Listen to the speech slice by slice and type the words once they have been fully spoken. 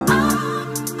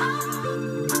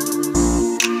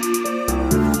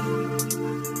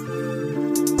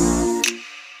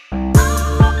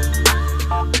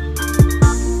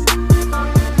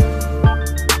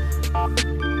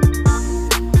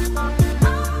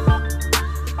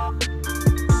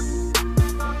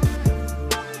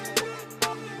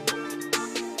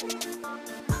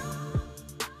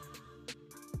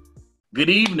Good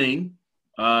evening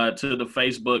to the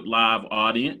Facebook Live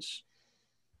audience.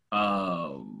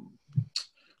 Um,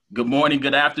 Good morning,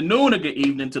 good afternoon, or good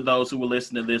evening to those who will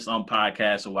listen to this on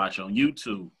podcast or watch on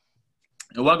YouTube.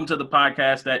 And welcome to the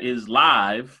podcast that is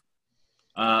live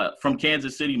from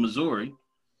Kansas City, Missouri.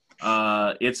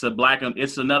 It's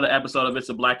another episode of It's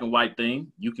a Black and White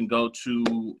Thing. You can go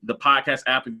to the podcast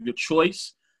app of your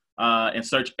choice and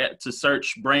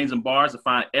search Brains and Bars to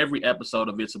find every episode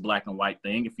of It's a Black and White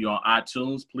Thing. If you're on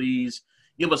iTunes, please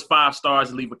give us 5 stars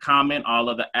and leave a comment. All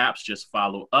other apps, just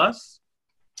follow us.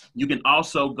 You can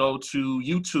also go to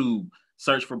YouTube,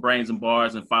 search for Brains and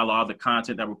Bars, and follow all the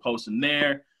content that we're posting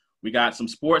there. We got some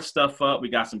sports stuff up. We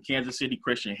got some Kansas City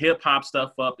Christian hip hop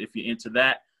stuff up if you're into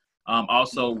that.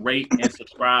 Also, rate and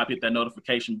subscribe, hit that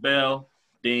notification bell,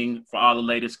 ding, for all the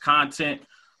latest content.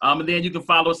 And then you can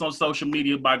follow us on social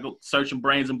media by searching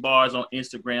Brains and Bars on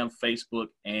Instagram, Facebook,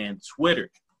 and Twitter.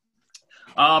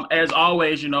 As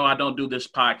always, I don't do this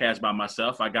podcast by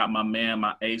myself. I got my man,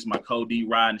 my ace, my co-D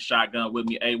riding shotgun with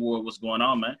me. A-Ward, what's going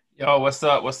on, man? Yo, what's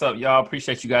up? What's up, y'all?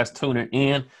 Appreciate you guys tuning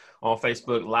in on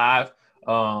Facebook Live.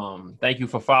 Thank you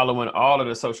for following all of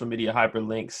the social media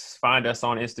hyperlinks. Find us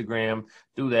on Instagram.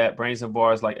 Do that. Brains and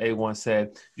Bars, like A1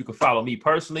 said. You can follow me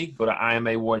personally. Go to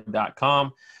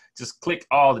imaward.com. Just click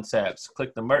all the tabs.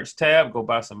 Click the merch tab. Go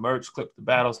buy some merch. Click the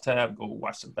battles tab. Go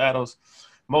watch some battles.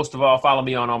 Most of all, follow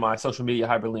me on all my social media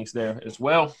hyperlinks there as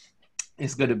well.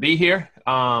 It's good to be here.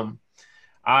 I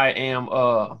am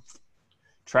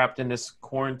trapped in this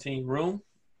quarantine room,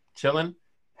 chilling,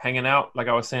 hanging out. Like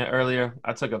I was saying earlier,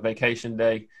 I took a vacation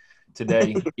day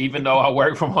today, even though I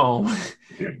work from home,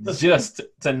 just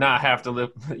to not have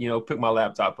to pick my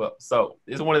laptop up. So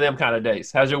it's one of them kind of days.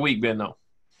 How's your week been, though?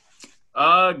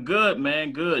 Good,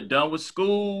 man. Good. Done with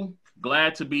school.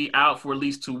 Glad to be out for at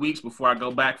least 2 weeks before I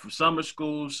go back for summer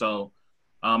school. So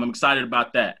I'm excited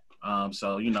about that.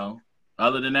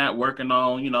 Other than that, working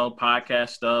on, podcast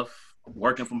stuff,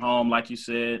 working from home, like you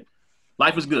said.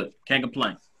 Life is good. Can't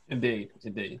complain. Indeed.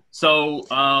 So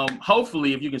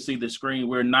hopefully, if you can see the screen,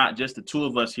 we're not just the two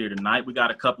of us here tonight. We got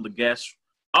a couple of guests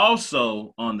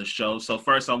also on the show. So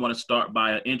first, I want to start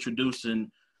by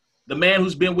introducing the man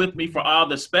who's been with me for all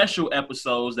the special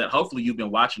episodes that hopefully you've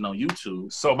been watching on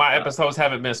YouTube. So my episodes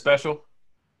haven't been special?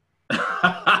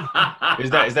 Is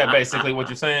that basically what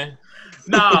you're saying?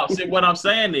 No, see, what I'm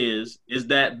saying is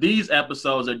that these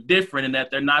episodes are different in that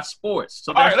they're not sports.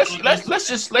 So all right, let's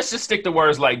just stick to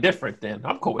words like different then.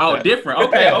 I'm cool with that. Oh, different.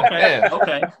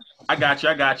 Okay. I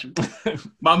got you.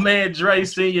 My man Dre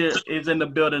Sr. is in the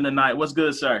building tonight. What's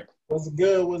good, sir? What's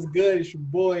good? It's your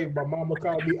boy. My mama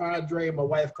called me Andre. My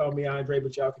wife called me Andre,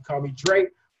 but y'all can call me Drake.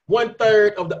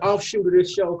 1/3 of the offshoot of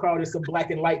this show called It's a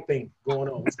Black and Light Thing going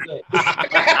on. What's good?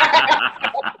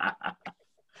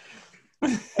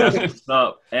 What's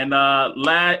up? And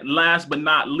last but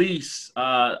not least,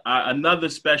 another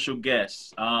special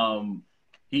guest.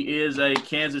 He is I'm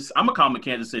gonna call him a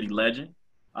Kansas City legend.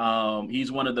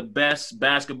 He's one of the best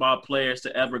basketball players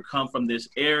to ever come from this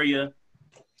area.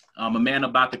 A man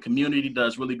about the community,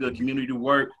 does really good community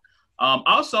work.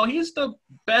 Also, he's the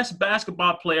best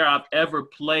basketball player I've ever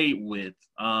played with.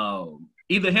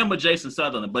 Either him or Jason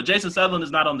Sutherland. But Jason Sutherland is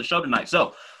not on the show tonight.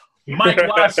 So, Mike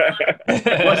Watson,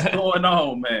 what's going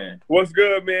on, man? What's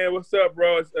good, man? What's up,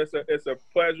 bro? It's a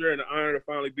pleasure and an honor to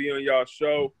finally be on y'all's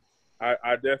show.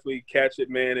 I definitely catch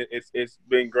it, man. It's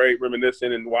been great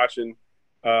reminiscing and watching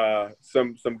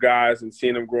some guys and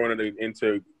seeing them growing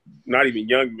into not even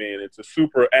young men, into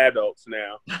super adults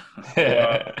now.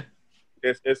 So,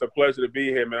 it's a pleasure to be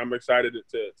here, man. I'm excited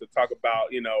to talk about,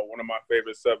 one of my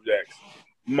favorite subjects,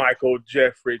 Michael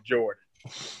Jeffrey Jordan.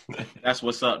 That's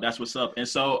what's up. And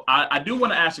so I do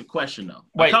want to ask a question though.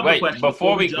 Wait,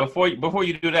 before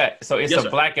you do that. So it's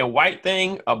a black and white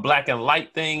thing, a black and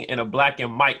light thing, and a black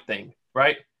and white thing,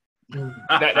 right?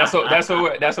 That's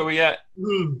where we at.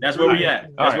 That's where we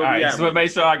at. All right. So make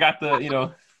sure I got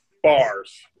the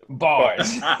bars.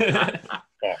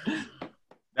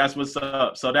 That's what's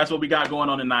up. So that's what we got going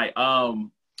on tonight.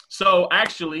 So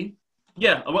actually,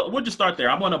 we'll just start there.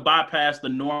 I'm going to bypass the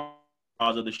normal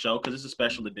of the show because it's a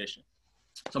special edition.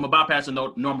 So I'm going to bypass the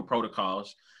normal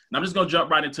protocols, and I'm just going to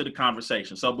jump right into the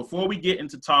conversation. So before we get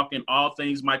into talking all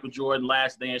things Michael Jordan,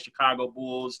 Last Dance, Chicago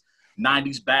Bulls,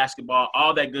 90s basketball,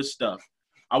 all that good stuff,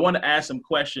 I want to ask some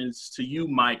questions to you,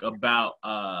 Mike, about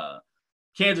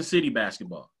Kansas City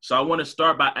basketball. So I want to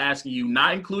start by asking you,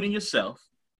 not including yourself,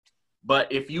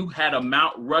 but if you had a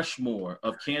Mount Rushmore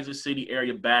of Kansas City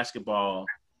area basketball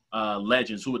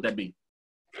legends, who would that be?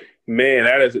 Man,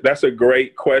 that's a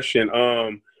great question.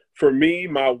 For me,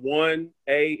 my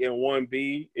 1A and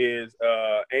 1B is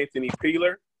Anthony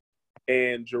Peeler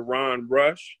and Jerron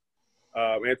Rush,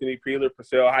 Anthony Peeler,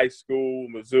 Purcell High School,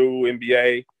 Mizzou,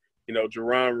 NBA. You know,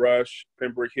 Jerron Rush,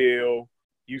 Pembroke Hill,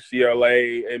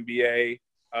 UCLA, NBA.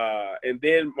 And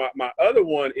then my other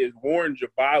one is Warren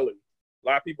Jabali. A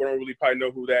lot of people don't really probably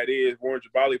know who that is. Warren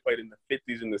Jabali played in the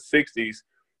 50s and the 60s.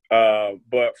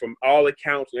 But from all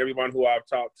accounts, everyone who I've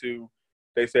talked to,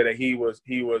 they said that he was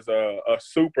a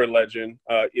super legend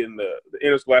in the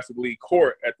Interscholastic League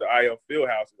court at the IL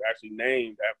Fieldhouse. Is actually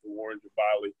named after Warren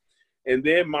Jabali. And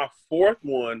then my fourth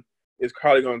one is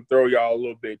probably going to throw y'all a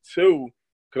little bit too,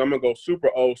 because I'm going to go super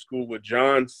old school with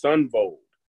John Sunvold.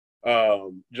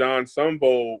 John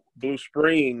Sunvold, Blue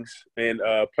Springs, and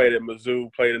played at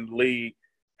Mizzou, played in the league,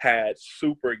 had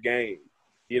super game.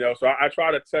 You know, so I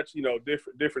try to touch, you know,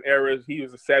 different eras. He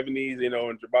was the 70s, you know,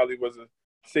 and Jabali was the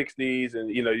 60s, and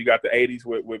you know, you got the 80s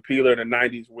with Peeler, and the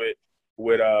 90s with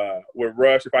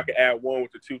Rush. If I could add one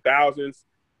with the 2000s,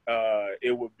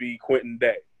 it would be Quentin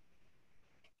Day.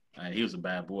 He was a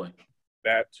bad boy.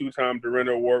 That two-time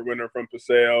Dorena Award winner from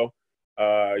Purcell,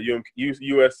 USC,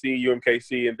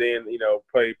 UMKC, and then, you know,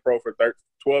 played pro for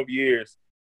 12 years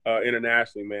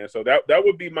internationally, man. So that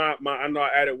would be my I know I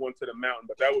added one to the mountain,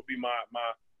 but that would be my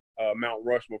Mount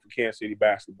Rushmore for Kansas City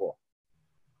basketball.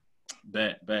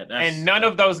 Bet. And none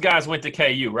of those guys went to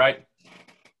KU, right?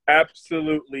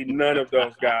 Absolutely none of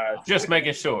those guys. Just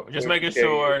making sure.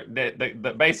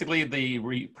 That basically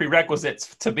the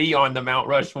prerequisites to be on the Mount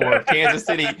Rushmore of Kansas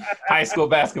City high school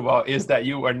basketball is that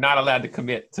you are not allowed to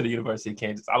commit to the University of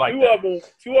Kansas. I like that.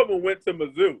 Two of them went to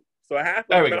Mizzou. So half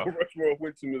of Mount Rushmore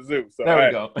went to Mizzou. So there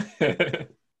we go.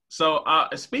 So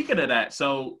speaking of that,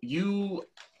 so you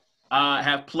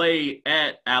have played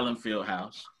at Allen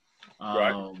Fieldhouse.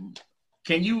 Right.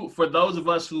 Can you, for those of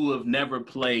us who have never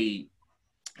played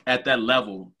at that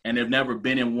level and have never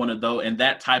been in one of those, in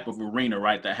that type of arena,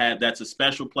 right, that's a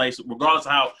special place, regardless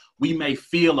of how we may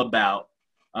feel about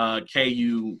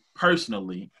KU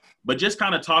personally, but just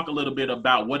kind of talk a little bit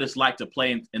about what it's like to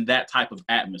play in that type of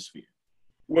atmosphere.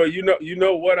 Well, you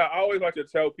know what, I always like to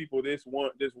tell people this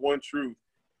one truth.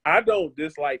 I don't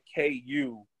dislike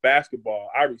KU basketball.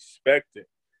 I respect it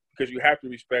because you have to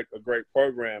respect a great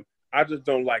program. I just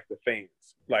don't like the fans,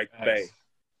 like Bay,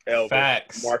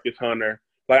 Elvis, Marcus Hunter.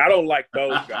 Like, I don't like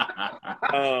those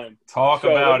guys. Talk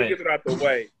about it. Get it out the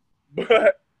way.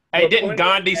 But hey, didn't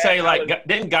Gandhi say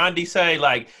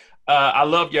like, I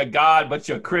love your God, but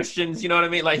you're Christians? You know what I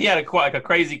mean? Like, he had a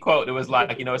crazy quote that was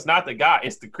like, you know, it's not the God,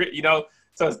 it's the, you know.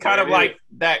 So it's kind of like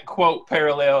that quote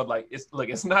paralleled. Like,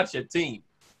 it's not your team.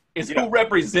 It's who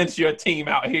represents your team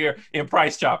out here in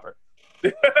Price Chopper.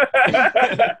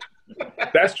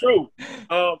 That's true.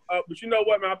 But you know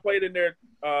what, man? I played in there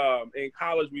in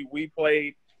college. We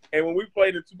played, and when we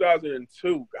played in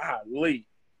 2002, golly,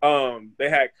 they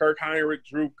had Kirk Heinrich,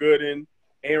 Drew Gooden,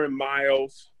 Aaron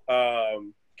Miles,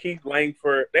 Keith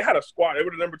Langford. They had a squad. They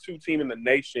were the number 2 team in the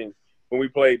nation when we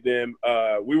played them.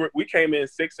 We came in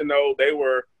 6-0. They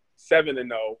were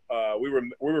 7-0. We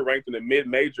were ranked in the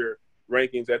mid-major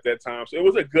rankings at that time, so it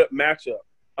was a good matchup.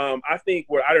 I think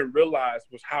what I didn't realize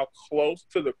was how close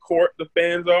to the court the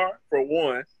fans are, for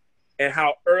one, and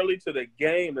how early to the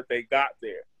game that they got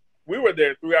there. We were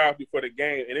there 3 hours before the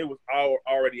game, and it was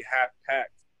already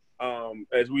half-packed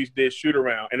as we did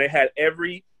shoot-around. And they had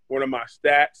every one of my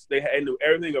stats. They knew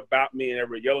everything about me, and they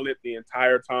were yelling it the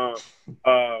entire time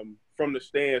from the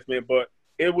stands, man. But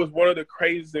it was one of the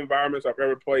craziest environments I've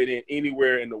ever played in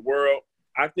anywhere in the world.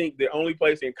 I think the only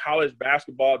place in college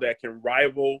basketball that can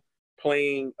rival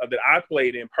playing that I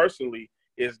played in personally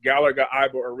is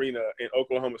Gallagher-Iba Arena in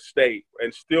Oklahoma State,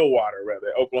 and Stillwater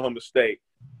rather, Oklahoma State,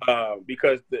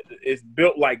 because it's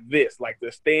built like this. Like,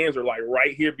 the stands are like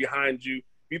right here behind you.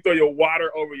 You throw your water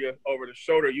over the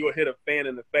shoulder, you'll hit a fan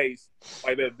in the face.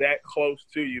 Like, they're that close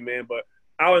to you, man. But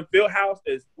Allen Fieldhouse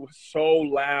was so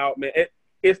loud, man.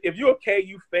 If you're a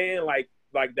KU fan, like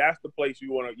that's the place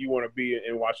you want to be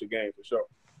and watch a game for sure.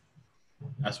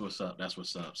 That's what's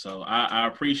up. So I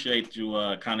appreciate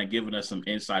you kind of giving us some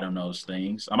insight on those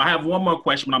things. I have one more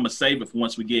question, but I'm going to save it for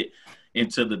once we get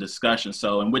into the discussion.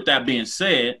 So, and with that being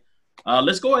said,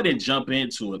 let's go ahead and jump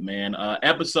into it, man.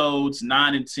 Episodes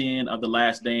 9 and 10 of The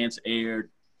Last Dance aired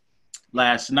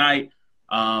last night.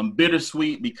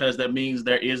 Bittersweet because that means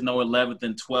there is no 11th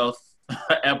and 12th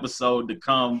episode to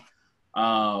come.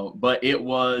 But it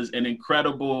was an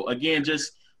incredible, again,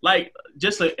 just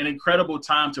an incredible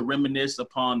time to reminisce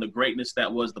upon the greatness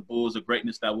that was the Bulls, the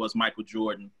greatness that was Michael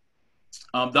Jordan.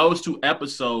 Those 2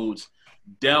 episodes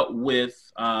dealt with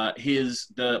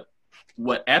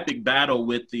epic battle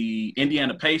with the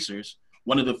Indiana Pacers,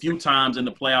 one of the few times in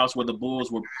the playoffs where the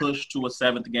Bulls were pushed to a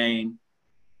 7th game.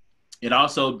 It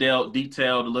also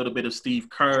detailed a little bit of Steve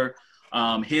Kerr,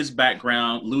 his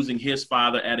background, losing his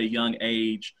father at a young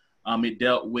age. It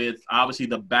dealt with, obviously,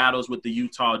 the battles with the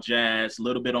Utah Jazz, a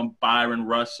little bit on Brian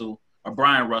Russell,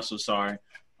 sorry.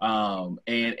 And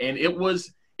it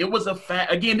was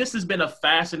again, this has been a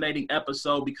fascinating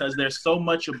episode because there's so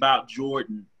much about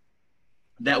Jordan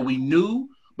that we knew,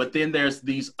 but then there's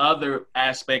these other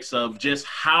aspects of just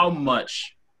how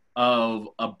much of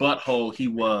a butthole he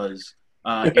was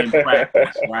in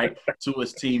practice, right, to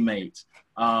his teammates.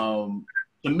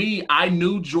 To me, I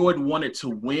knew Jordan wanted to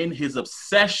win. His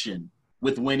obsession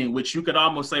with winning, which you could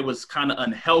almost say was kind of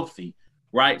unhealthy,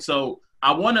 right? So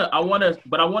I want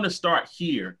to start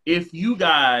here. If you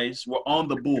guys were on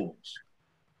the Bulls,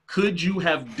 could you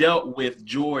have dealt with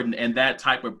Jordan and that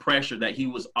type of pressure that he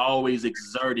was always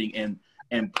exerting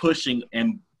and pushing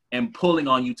and pulling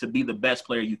on you to be the best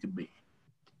player you could be?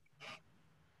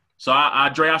 So,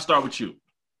 Dre, I'll start with you.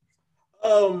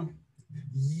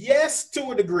 Yes, to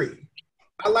a degree.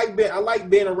 I like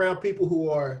being around people who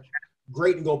are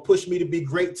great and gonna push me to be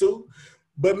great too.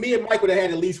 But me and Mike would have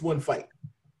had at least one fight.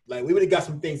 Like, we would have got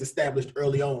some things established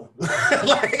early on.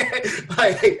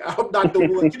 like I'm not the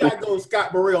one. You're not going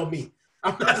Scott Burrell me.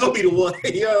 I'm not gonna be the one.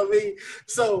 You know what I mean?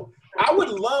 So I would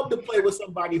love to play with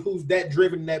somebody who's that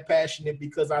driven, that passionate,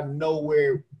 because I know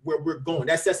where we're going.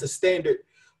 That sets a standard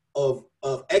of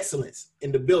excellence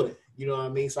in the building. You know what I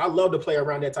mean? So I love to play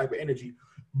around that type of energy.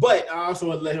 But I also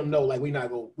want to let him know, like, we're not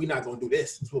gonna do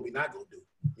this. That's what we're not gonna do.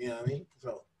 You know what I mean?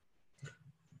 So.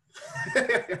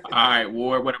 All right,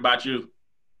 Ward. What about you?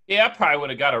 Yeah, I probably would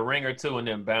have got a ring or two and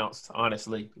then bounced.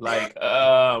 Honestly, like,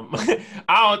 I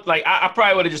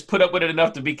probably would have just put up with it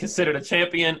enough to be considered a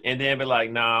champion, and then be like,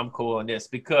 nah, I'm cool on this,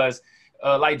 because,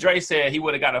 like Dre said, he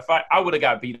would have got a fight. I would have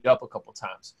got beat up a couple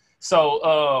times. So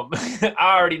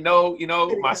I already know,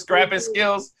 my scrapping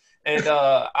skills. And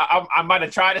I might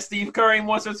have tried to Steve Curry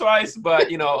once or twice, but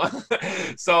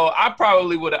so I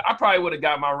probably would have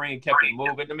got my ring and kept it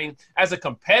moving. I mean, as a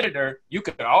competitor, you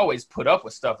could always put up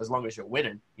with stuff as long as you're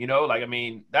winning. Like, I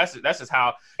mean, that's just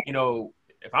how,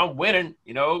 if I'm winning,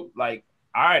 like,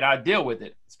 all right, I deal with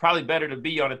it. It's probably better to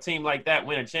be on a team like that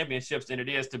winning championships than it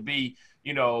is to be,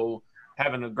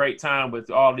 having a great time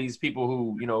with all these people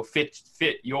who,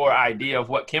 fit your idea of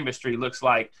what chemistry looks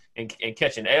like and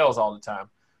catching L's all the time.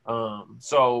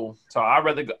 So I'd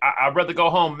rather go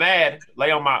home mad,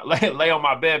 lay on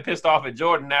my bed pissed off at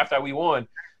Jordan after we won,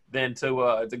 than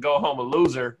to go home a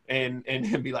loser and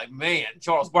be like, man,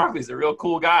 Charles Barkley's a real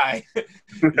cool guy.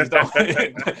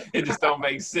 It just don't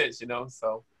make sense,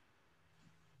 So.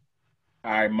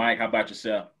 All right, Mike, how about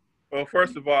yourself? Well,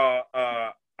 first of all,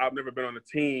 I've never been on a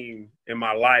team in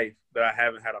my life that I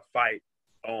haven't had a fight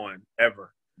on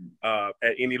ever,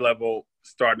 at any level,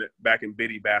 starting back in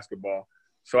Biddy basketball.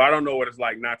 So I don't know what it's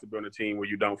like not to be on a team where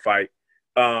you don't fight.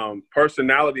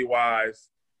 Personality-wise,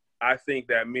 I think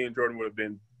that me and Jordan would have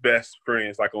been best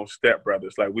friends, like on Step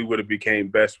Brothers. Like, we would have became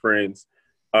best friends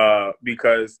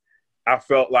because I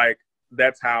felt like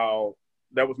that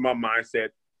was my mindset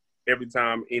every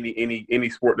time any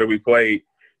sport that we played,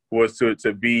 was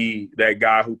to be that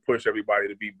guy who pushed everybody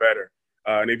to be better.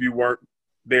 And if you weren't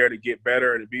there to get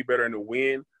better and to be better and to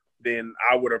win, then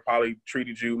I would have probably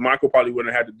treated you. Michael probably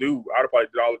wouldn't have had to do. I would have probably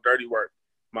did all the dirty work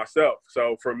myself.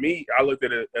 So for me, I looked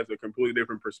at it as a completely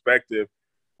different perspective.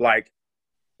 Like,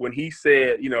 when he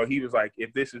said, he was like,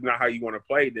 if this is not how you want to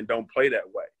play, then don't play that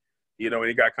way. And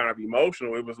he got kind of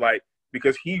emotional. It was like,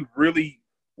 because he really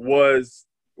was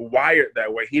wired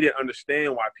that way. He didn't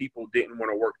understand why people didn't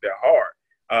want to work that hard.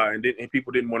 And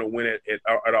people didn't want to win it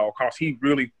at all costs. He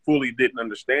really fully didn't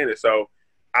understand it. So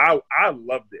I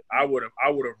loved it. I would have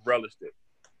relished it.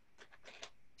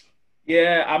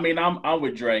 Yeah, I mean, I'm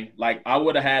with Dre. Like, we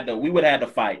would have had to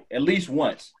fight at least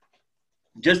once,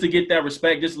 just to get that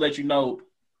respect. Just to let you know,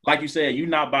 like you said, you're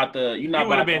not about to. He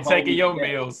would have been taking your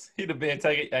meals. He'd have been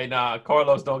taking. Hey, nah,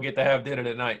 Carlos don't get to have dinner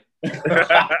tonight.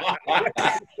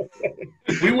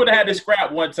 We would have had to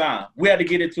scrap one time. We had to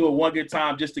get into it one good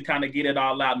time just to kind of get it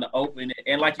all out in the open.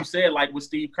 And like you said, like with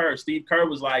Steve Kerr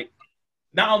was like,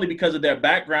 not only because of their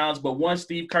backgrounds, but once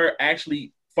Steve Kerr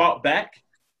actually fought back,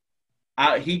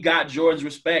 he got Jordan's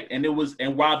respect. And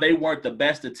while they weren't the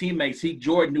best of teammates,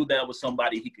 Jordan knew that was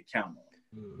somebody he could count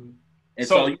on. Mm-hmm. And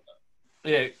so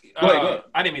yeah, go ahead.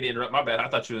 I didn't mean to interrupt. My bad. I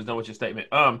thought you was done with your statement.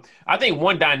 I think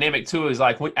one dynamic too is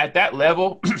like at that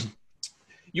level,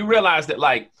 you realize that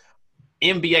like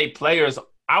NBA players,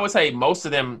 I would say most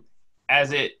of them,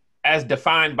 as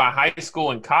defined by high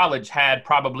school and college, had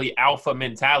probably alpha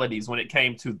mentalities when it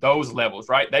came to those levels,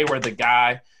 right? They were the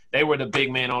guy, they were the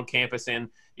big man on campus, and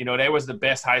they was the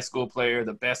best high school player,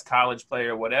 the best college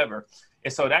player, whatever.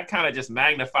 And so that kind of just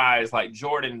magnifies like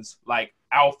Jordan's like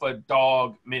alpha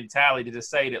dog mentality to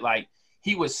say that like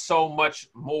he was so much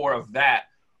more of that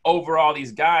over all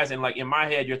these guys. And like in my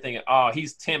head, you're thinking, oh,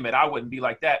 he's timid. I wouldn't be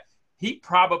like that. He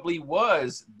probably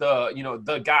was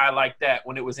the guy like that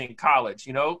when it was in college,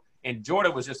 and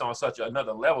Jordan was just on such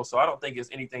another level. So I don't think it's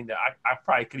anything that I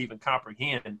probably could even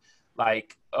comprehend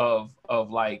like of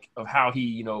how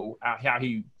he, how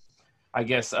he, I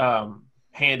guess,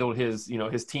 handled his,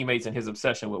 his teammates and his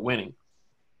obsession with winning.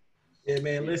 Yeah,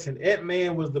 man, listen,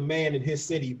 Ant-Man was the man in his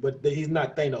city, but he's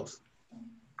not Thanos.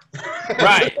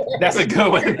 Right. That's a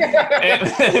good one.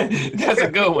 That's a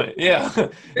good one. Yeah.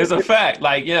 It's a fact.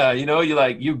 Like, yeah,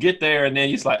 you get there and then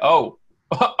you're just like, oh.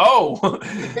 Well,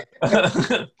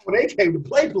 they came to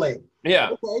play.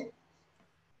 Yeah. Okay.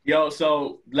 Yo,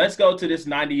 so let's go to this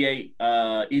 98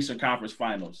 Eastern Conference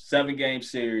Finals, 7-game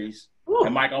series. Ooh.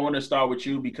 And Mike, I want to start with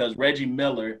you because Reggie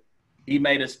Miller, he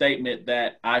made a statement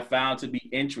that I found to be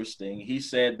interesting. He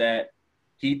said that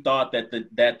he thought that the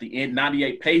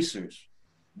 98 Pacers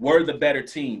were the better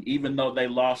team, even though they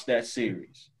lost that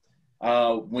series.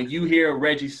 When you hear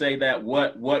Reggie say that,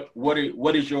 what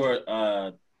is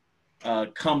your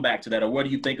comeback to that, or what do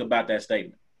you think about that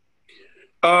statement?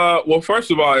 Well,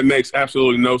 first of all, it makes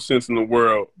absolutely no sense in the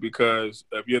world because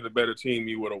if you're the better team,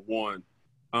 you would have won.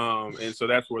 And so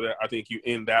that's where I think you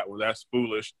end that one. That's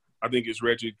foolish. I think it's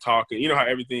Reggie talking. You know how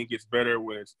everything gets better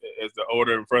when as the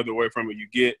older and further away from it you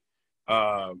get.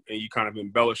 And you kind of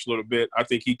embellish a little bit. I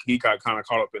think he got kind of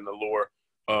caught up in the lore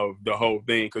of the whole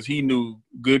thing because he knew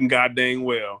good and god dang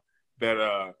well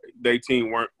that their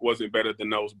team wasn't better than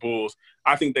those Bulls.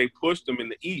 I think they pushed them in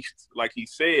the East, like he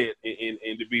said,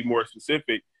 and to be more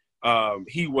specific,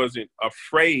 he wasn't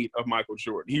afraid of Michael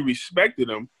Jordan. He respected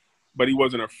him, but he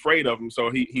wasn't afraid of him, so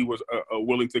he was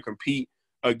willing to compete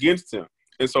against him.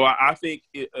 And so I think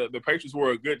the Patriots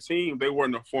were a good team. They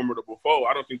weren't a formidable foe.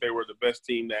 I don't think they were the best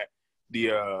team that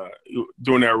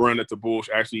during that run that the Bulls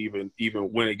actually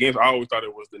even went against. I always thought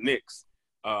it was the Knicks.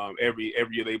 Every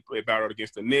year they battled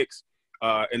against the Knicks.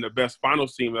 And the best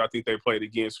finals team that I think they played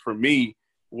against for me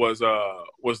was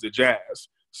the Jazz.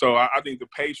 So I think the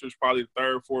Pacers probably the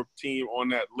third, fourth team on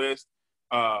that list.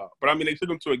 But I mean, they took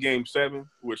them to a game 7,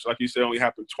 which, like you said, only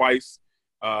happened twice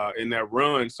in that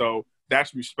run. So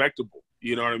that's respectable.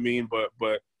 You know what I mean? But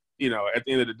at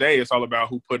the end of the day, it's all about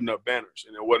who putting up banners,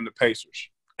 and it wasn't the Pacers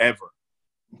ever.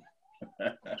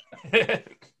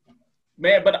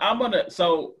 Man, but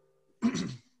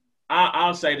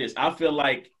I'll say this. I feel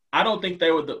like I don't think they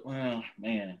were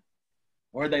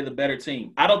were they the better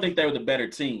team? I don't think they were the better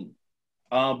team.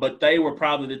 But they were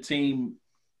probably the team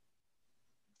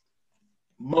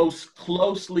most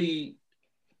closely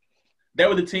 – they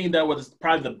were the team that was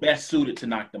probably the best suited to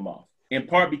knock them off, in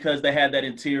part because they had that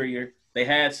interior. They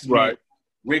had Smith. Right.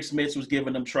 Rick Smith was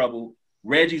giving them trouble.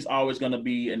 Reggie's always going to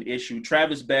be an issue.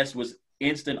 Travis Best was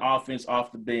instant offense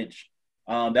off the bench.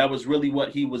 That was really what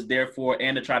he was there for,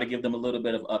 and to try to give them a little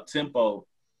bit of up-tempo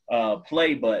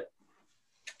play. But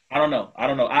I don't know.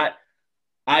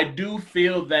 I do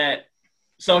feel that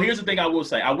 – so here's the thing I will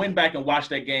say. I went back and watched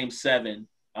that Game 7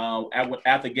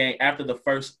 after the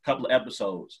first couple of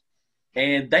episodes,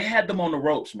 and they had them on the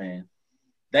ropes, man.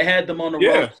 They had them on the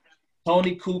ropes.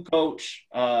 Tony Kukoc,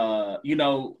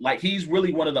 like he's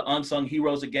really one of the unsung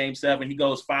heroes of Game 7. He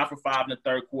goes 5 for 5 in the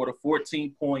third quarter,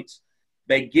 14 points.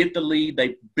 They get the lead.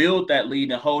 They build that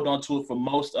lead and hold on to it for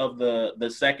most of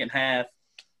the second half.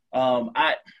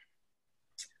 I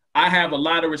have a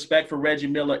lot of respect for Reggie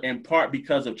Miller, in part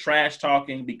because of trash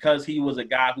talking, because he was a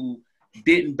guy who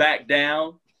didn't back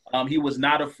down. He was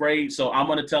not afraid. So I'm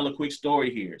going to tell a quick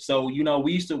story here. So,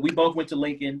 we both went to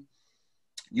Lincoln.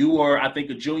 You were, I think,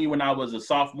 a junior when I was a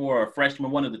sophomore or a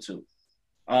freshman, one of the two.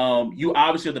 You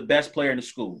obviously are the best player in the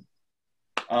school,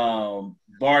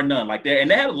 bar none. Like that,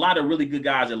 and they had a lot of really good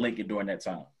guys at Lincoln during that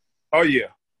time. Oh yeah,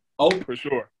 for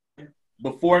sure.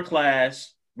 Before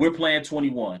class, we're playing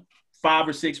 21, 5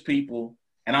 or 6 people,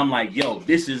 and I'm like, yo,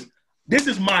 this is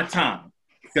my time,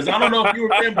 because I don't know if you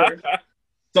remember.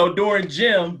 So during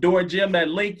gym at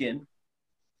Lincoln,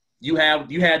 you had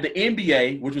the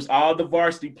NBA, which was all the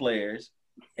varsity players.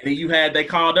 And then they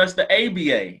called us the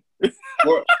ABA.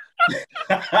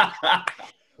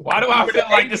 Why do I feel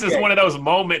like this is one of those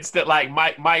moments that like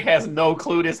Mike has no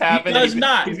clue this happened? He does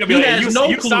not. He's gonna be like,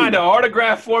 you signed an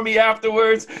autograph for me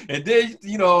afterwards, and then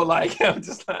I'm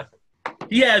just like,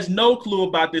 he has no clue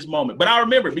about this moment. But I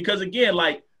remember because again,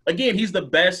 he's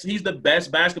the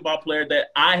best basketball player that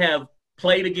I have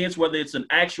played against, whether it's an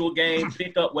actual game,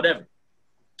 pickup, whatever.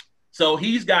 So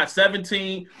he's got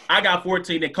 17, I got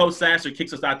 14, and Coach Sasser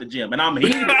kicks us out the gym. And I'm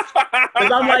heated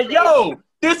because I'm like, yo,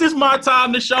 this is my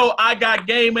time to show I got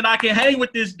game and I can hang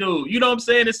with this dude. You know what I'm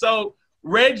saying? And so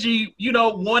Reggie,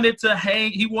 wanted to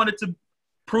hang. He wanted to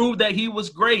prove that he was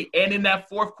great. And in that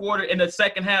fourth quarter, in the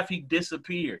second half, he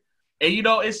disappeared. And,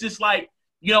 it's just like,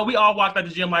 we all walked out the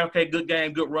gym like, okay, good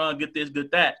game, good run, good this, good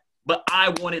that. But I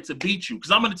wanted to beat you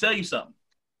because I'm going to tell you something.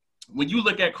 When you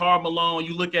look at Karl Malone,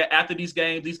 you look at after these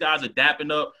games, these guys are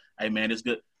dapping up. Hey, man, it's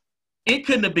good. It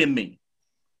couldn't have been me.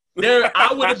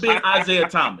 I would have been Isaiah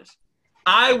Thomas.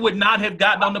 I would not have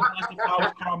gotten on the bus if I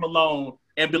was Karl Malone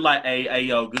and be like, hey,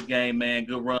 yo, good game, man,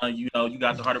 good run. You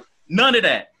got the heart. None of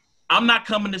that. I'm not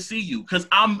coming to see you because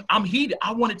I'm heated.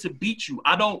 I wanted to beat you.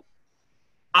 I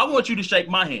want you to shake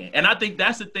my hand. And I think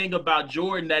that's the thing about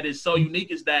Jordan that is so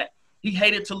unique is that he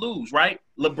hated to lose, right?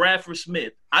 LaBradford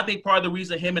Smith. I think part of the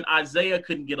reason him and Isaiah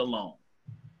couldn't get along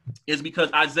is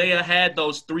because Isaiah had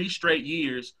those 3 straight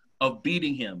years of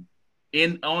beating him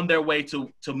on their way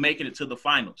to making it to the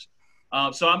finals.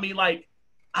 So, I mean, like,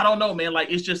 I don't know, man. Like,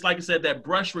 it's just, like I said, that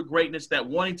brush with greatness, that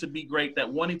wanting to be great,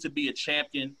 that wanting to be a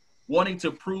champion, wanting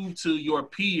to prove to your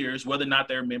peers, whether or not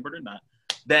they remember it or not,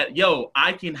 that, yo,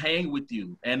 I can hang with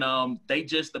you. And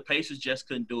the Pacers just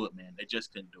couldn't do it, man. They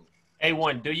just couldn't do it.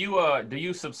 A1, do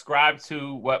you subscribe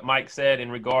to what Mike said in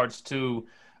regards to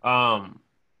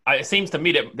it seems to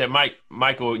me that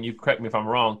Michael, and you correct me if I'm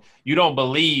wrong, you don't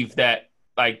believe that,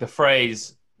 like, the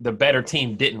phrase the better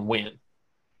team didn't win.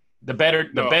 The better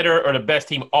or the best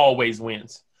team always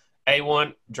wins.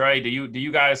 A1, Dre, do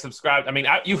you guys subscribe? I mean,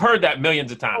 you've heard that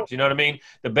millions of times. You know what I mean?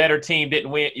 The better team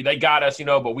didn't win. They got us,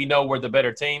 but we know we're the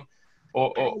better team.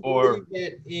 Or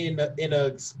in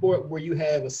a sport where you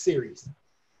have a series,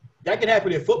 that can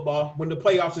happen in football when the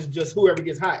playoffs is just whoever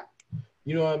gets hot.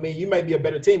 You know what I mean? You might be a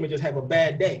better team and just have a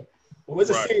bad day. When it's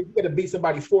a series, you got to beat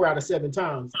somebody 4 out of 7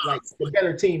 times. Like, the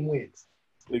better team wins.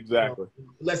 Exactly.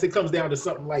 Unless it comes down to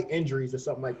something like injuries or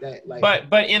something like that. Like,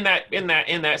 but in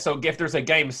that, so if there's a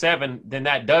game 7, then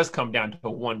that does come down to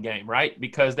 1 game, right?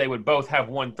 Because they would both have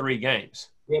won 3 games.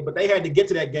 Yeah, but they had to get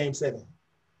to that game 7.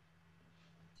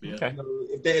 Yeah. Okay.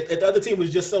 If the other team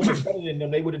was just so much better than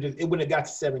them, it wouldn't have got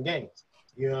to 7 games.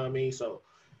 You know what I mean? So,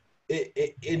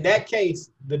 in that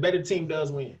case, the better team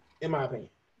does win, in my opinion.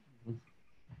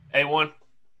 A1.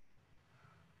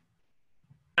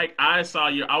 I was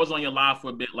on your live for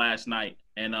a bit last night,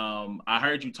 and I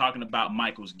heard you talking about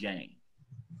Michael's game.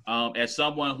 As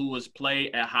someone who has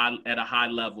played at a high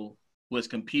level, who has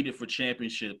competed for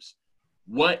championships,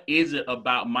 what is it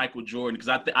about Michael Jordan?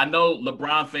 Because I know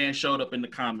LeBron fans showed up in the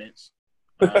comments.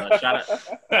 Shout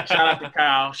out to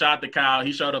Kyle. Shout out to Kyle.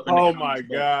 He showed up in the comments. Oh, my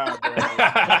God,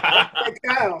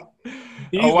 bro. Kyle.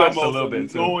 He's the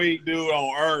most annoying dude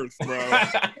on earth, bro.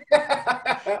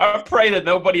 I pray that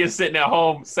nobody is sitting at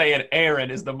home saying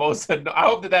Aaron is the most. I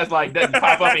hope that doesn't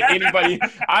pop up in anybody.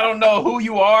 I don't know who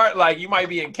you are. Like, you might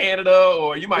be in Canada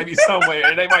or you might be somewhere,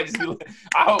 and they might just be.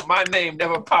 I hope my name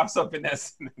never pops up in that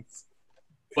sentence.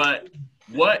 But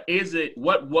what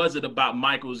was it about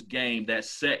Michael's game that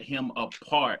set him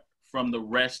apart from the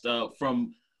rest of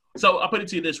So I'll put it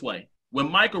to you this way. When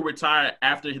Michael retired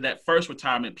after that first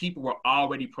retirement, people were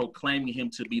already proclaiming him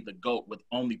to be the GOAT with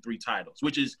only 3 titles,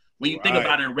 which is, when you think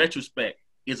about it in retrospect,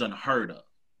 is unheard of.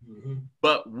 Mm-hmm.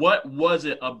 But what was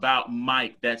it about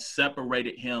Mike that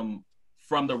separated him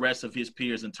from the rest of his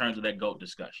peers in terms of that GOAT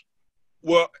discussion?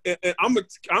 Well, and I'm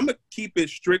gonna keep it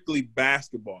strictly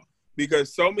basketball,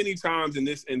 because so many times in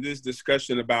this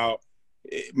discussion about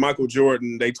Michael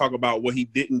Jordan, they talk about what he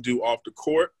didn't do off the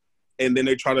court. And then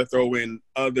they try to throw in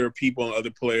other people and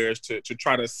other players to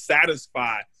try to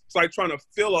satisfy. It's like trying to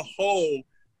fill a hole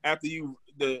after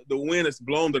the wind has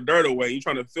blown the dirt away. You're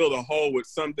trying to fill the hole with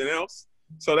something else.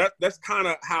 So that's kind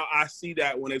of how I see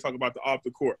that when they talk about the off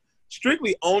the court.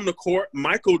 Strictly on the court,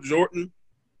 Michael Jordan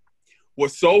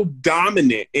was so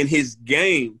dominant in his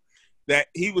game that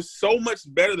he was so much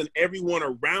better than everyone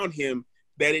around him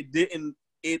that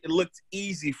it looked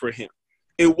easy for him.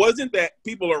 It wasn't that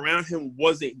people around him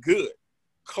wasn't good.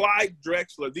 Clyde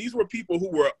Drexler, these were people who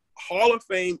were Hall of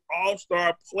Fame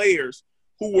all-star players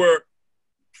who were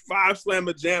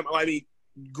 5-slammer jam. I mean,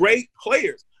 great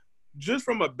players. Just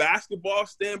from a basketball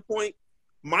standpoint,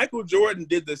 Michael Jordan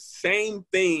did the same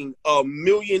thing a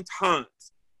million times.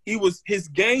 His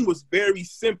game was very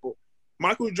simple.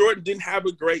 Michael Jordan didn't have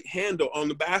a great handle on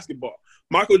the basketball.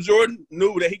 Michael Jordan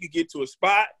knew that he could get to a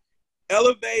spot,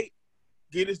 elevate,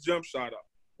 get his jump shot up.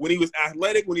 When he was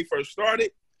athletic, when he first started,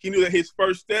 he knew that his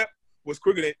first step was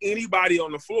quicker than anybody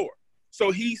on the floor. So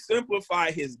he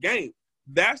simplified his game.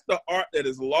 That's the art that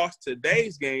is lost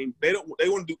today's game. They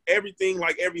want to do everything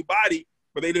like everybody,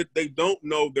 but they don't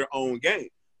know their own game.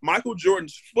 Michael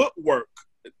Jordan's footwork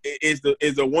is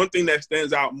the one thing that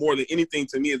stands out more than anything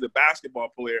to me as a basketball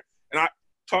player. And I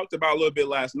talked about a little bit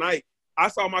last night. I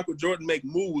saw Michael Jordan make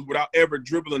moves without ever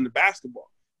dribbling the basketball.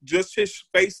 Just his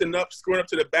facing up, scoring up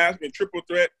to the basket, triple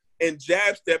threat, and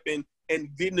jab stepping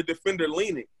and getting the defender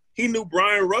leaning. He knew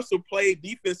Brian Russell played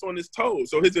defense on his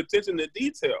toes, so his attention to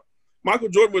detail. Michael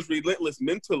Jordan was relentless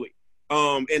mentally,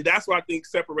 and that's what I think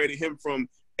separated him from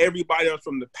everybody else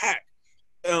from the pack.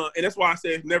 And that's why I say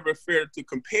it's never fair to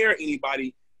compare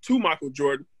anybody to Michael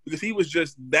Jordan, because he was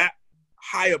just that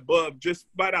high above, just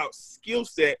flat out skill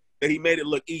set that he made it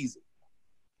look easy.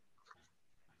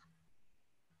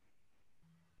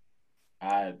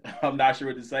 I'm not sure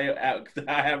what to say.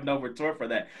 I have no retort for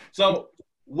that. So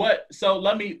let's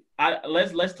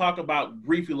talk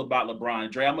briefly about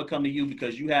LeBron. Dre, I'm gonna come to you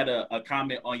because you had a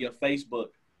comment on your Facebook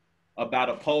about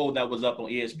a poll that was up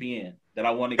on ESPN that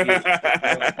I want to get your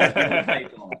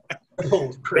take on.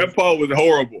 That poll was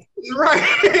horrible.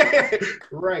 Right.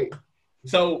 Right.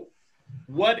 So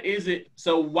what is it?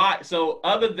 So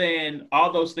other than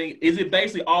all those things, is it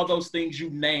basically all those things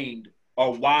you named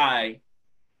or why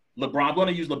LeBron? I'm going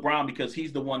to use LeBron because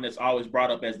he's the one that's always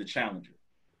brought up as the challenger.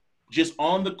 Just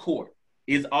on the court,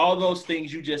 is all those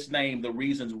things you just named the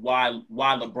reasons why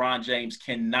LeBron James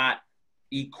cannot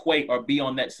equate or be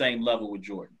on that same level with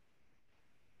Jordan?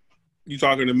 You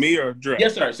talking to me or Dre?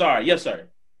 Yes, sir. Sorry. Yes, sir.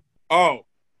 Oh,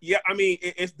 yeah. I mean,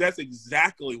 that's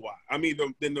exactly why. I mean,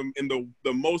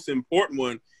 the most important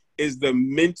one is the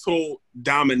mental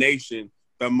domination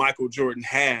that Michael Jordan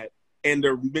had, and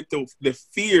the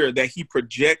fear that he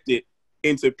projected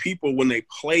into people when they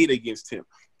played against him.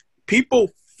 People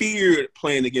feared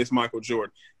playing against Michael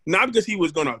Jordan, not because he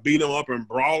was going to beat them up and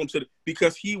brawl them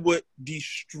because he would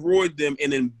destroy them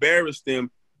and embarrass them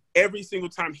every single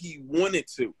time he wanted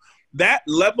to. That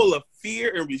level of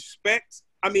fear and respect,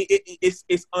 I mean, it's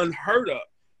unheard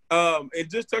of. And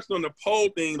just touching on the poll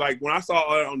thing, like when I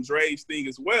saw it on Dre's thing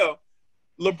as well,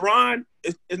 LeBron,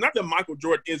 it's not that Michael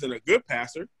Jordan isn't a good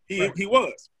passer. He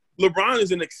was. LeBron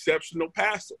is an exceptional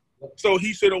passer. So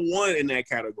he should have won in that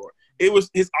category. It was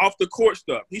his off-the-court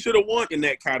stuff. He should have won in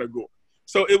that category.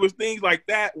 So it was things like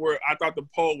that where I thought the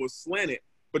poll was slanted.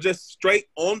 But just straight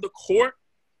on the court,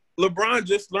 LeBron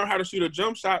just learned how to shoot a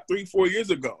jump shot 3-4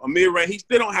 years ago. A mid-range. He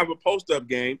still don't have a post-up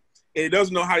game, and he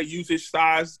doesn't know how to use his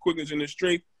size, quickness, and his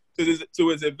strength to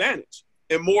his advantage.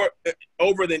 And more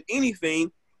over than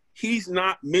anything, he's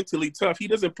not mentally tough. He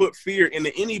doesn't put fear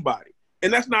into anybody.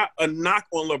 And that's not a knock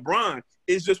on LeBron.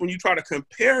 It's just when you try to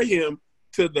compare him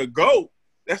to the GOAT,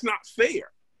 that's not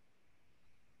fair.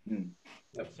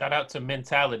 Shout out to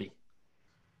mentality.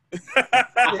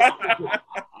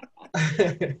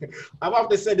 I've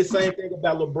often said the same thing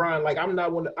about LeBron. Like, I'm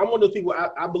one of those people,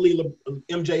 I believe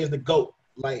MJ is the GOAT,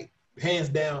 like, hands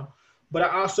down. But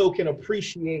I also can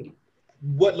appreciate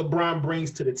what LeBron brings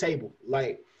to the table.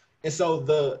 Like, and so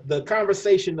the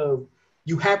conversation of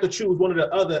you have to choose one or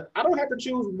the other, I don't have to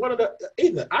choose one of the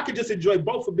either. I could just enjoy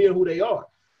both for being who they are.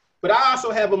 But I also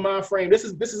have a mind frame. This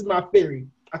is my theory.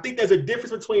 I think there's a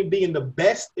difference between being the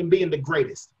best and being the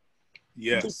greatest.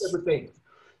 Yes. Two separate things.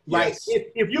 Like,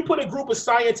 if you put a group of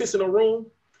scientists in a room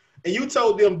and you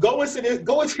told them, go into this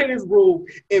room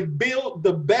and build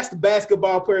the best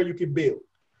basketball player you can build,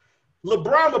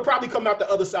 LeBron would probably come out the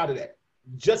other side of that.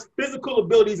 Just physical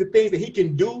abilities and things that he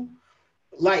can do,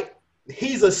 like,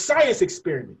 he's a science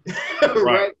experiment,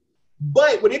 right?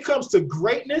 But when it comes to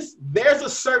greatness, there's a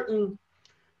certain,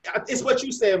 it's what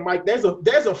you said, Mike, there's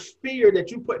a fear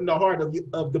that you put in the heart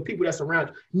of the people that's around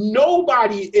you.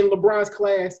 Nobody in LeBron's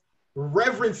class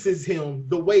reverences him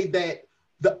the way that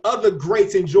the other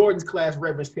greats in Jordan's class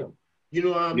reverenced him. You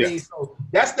know what I mean? So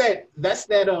that's that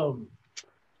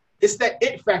it's that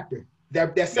it factor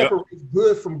that separates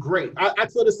good from great. I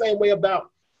feel the same way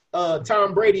about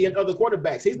Tom Brady and other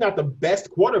quarterbacks. He's not the best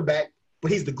quarterback,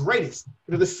 but he's the greatest.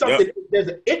 There's something. There's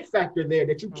an it factor there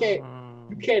that you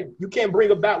can't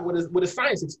bring about with a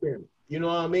science experiment. You know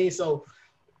what I mean? So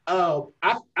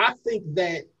I think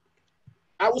that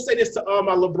I will say this to all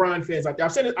my LeBron fans out there.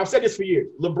 I've said this for years.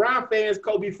 LeBron fans,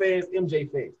 Kobe fans,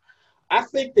 MJ fans. I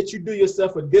think that you do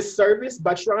yourself a disservice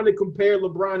by trying to compare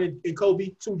LeBron and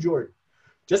Kobe to Jordan.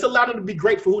 Just allow them to be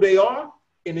great for who they are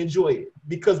and enjoy it.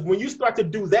 Because when you start to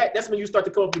do that, that's when you start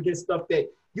to come up against stuff that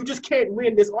you just can't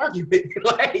win this argument.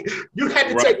 Like, you had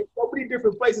to take so many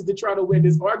different places to try to win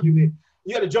this argument.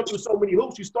 You had to jump through so many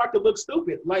hoops. You start to look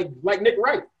stupid, like Nick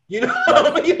Wright. You know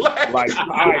what I mean? Like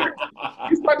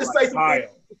you start to say something.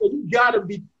 So you gotta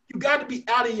be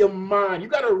out of your mind. You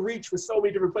gotta reach for so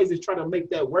many different places trying to make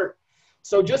that work.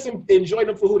 So just enjoy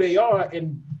them for who they are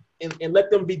and and let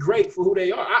them be great for who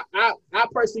they are. I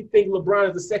personally think LeBron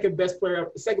is the second best player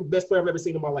I've ever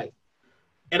seen in my life.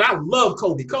 And I love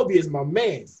Kobe. Kobe is my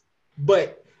man.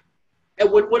 But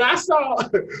when I saw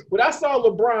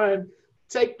LeBron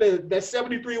take that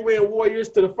 73-win Warriors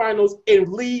to the finals and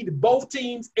lead both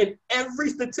teams in every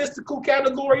statistical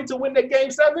category to win that Game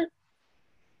 7,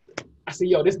 I said,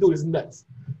 yo, this dude is nuts.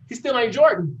 He still ain't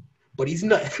Jordan, but he's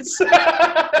nuts.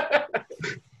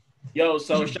 Yo,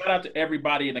 so shout out to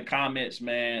everybody in the comments,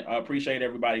 man. I appreciate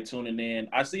everybody tuning in.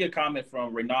 I see a comment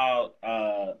from Renaud.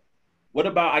 What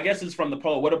about, I guess it's from the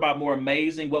poll, what about more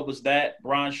amazing? What was that?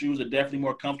 Bronze shoes are definitely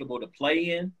more comfortable to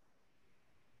play in.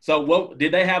 So what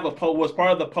did they have a poll? Was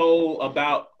part of the poll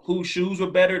about whose shoes were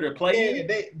better to play in?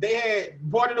 They had,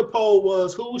 part of the poll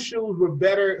was whose shoes were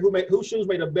better, whose shoes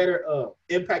made a better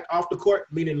impact off the court,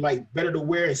 meaning like better to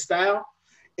wear in style,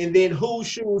 and then whose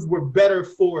shoes were better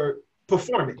for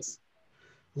performance.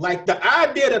 Like the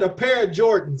idea that a pair of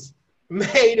Jordans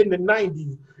made in the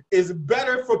 90s is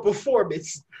better for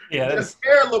performance than a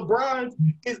pair of LeBrons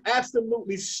is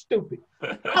absolutely stupid.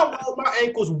 I roll my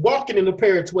ankles walking in a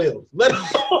pair of 12s, let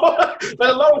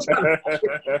alone trying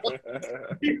to,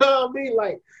 you know what I mean?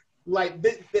 Like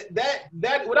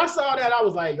that when I saw that, I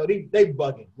was like, yo, they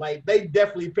bugging. Like they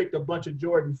definitely picked a bunch of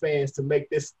Jordan fans to make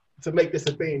this a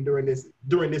thing during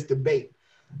this debate.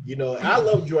 You know, and I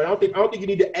love Jordan. I don't think you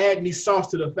need to add any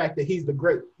sauce to the fact that he's the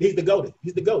GOAT. He's the GOAT.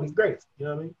 He's greatest. You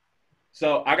know what I mean?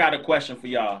 So I got a question for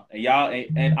y'all,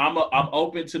 and I'm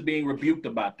open to being rebuked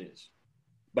about this,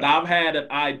 but I've had an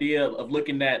idea of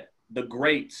looking at the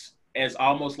greats as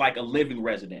almost like a living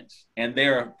residence, and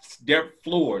they're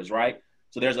floors, right?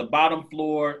 So there's a bottom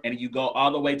floor, and you go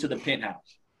all the way to the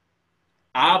penthouse.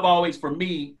 I've always, for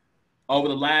me, over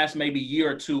the last maybe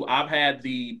year or two, I've had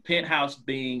the penthouse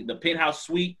being the penthouse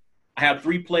suite. I have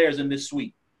 3 players in this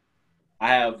suite. I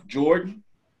have Jordan,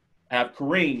 I have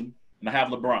Kareem, and I have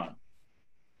LeBron.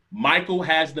 Michael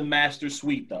has the master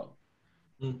suite though.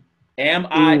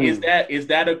 Is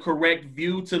that a correct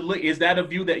view to look? Is that a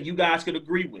view that you guys could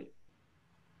agree with?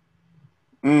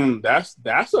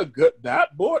 That's a good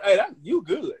boy. Hey, you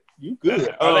good. You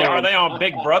good. Are they on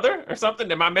Big Brother or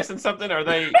something? Am I missing something? Are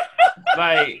they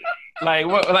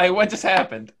what just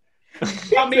happened?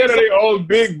 I mean, they on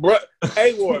Big Brother.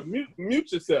 Hey, boy,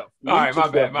 mute yourself. All right, my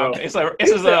bad.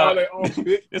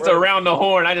 It's around the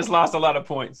horn. I just lost a lot of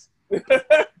points.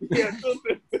 Yeah,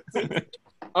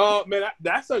 man,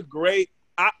 that's a great.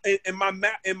 In my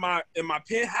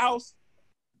penthouse,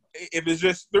 if it's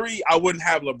just 3, I wouldn't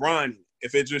have LeBron.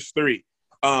 If it's just 3,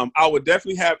 I would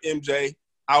definitely have MJ.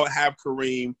 I would have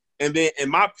Kareem, and then in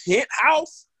my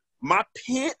penthouse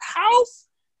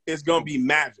is gonna be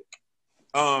Magic,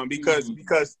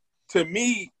 because to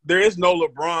me there is no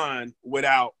LeBron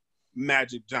without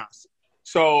Magic Johnson.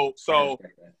 So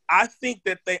I think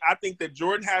that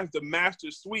Jordan has the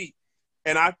master suite,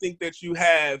 and I think that you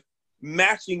have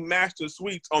matching master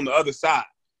suites on the other side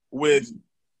with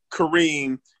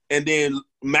Kareem, and then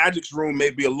Magic's room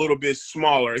may be a little bit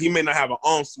smaller. He may not have an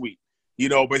ensuite, you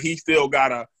know, but he still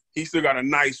got a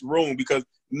nice room, because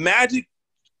Magic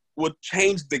would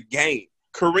change the game.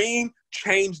 Kareem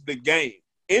changed the game.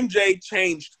 MJ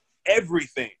changed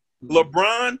everything.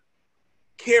 LeBron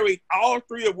carried all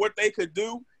 3 of what they could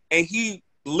do, and he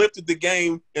lifted the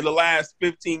game in the last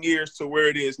 15 years to where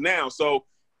it is now. So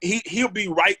he'll be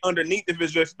right underneath if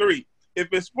it's just 3. If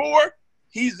it's 4,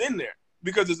 he's in there.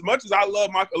 Because as much as I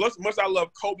love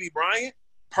Kobe Bryant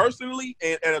personally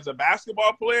and as a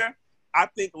basketball player, I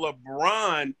think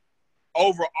LeBron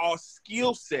overall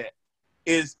skill set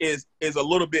is a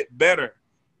little bit better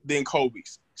than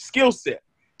Kobe's. Skill set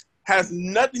has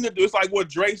nothing to do. It's like what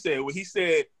Dre said when he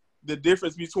said the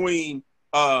difference between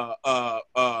a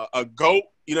GOAT,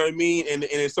 you know what I mean,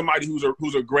 and somebody who's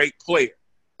a great player.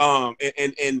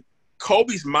 And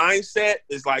Kobe's mindset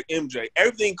is like MJ.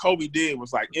 Everything Kobe did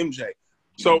was like MJ.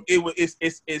 So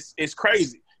it's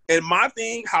crazy. And my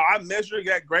thing, how I measure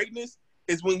that greatness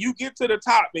is when you get to the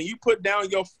top and you put down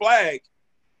your flag.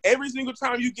 Every single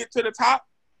time you get to the top,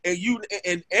 and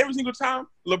every single time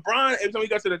LeBron, every time he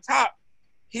got to the top,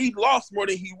 he lost more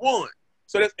than he won.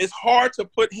 So it's hard to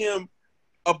put him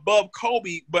above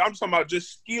Kobe, but I'm just talking about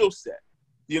just skill set,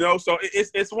 you know? So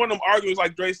it's one of them arguments,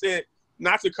 like Dre said,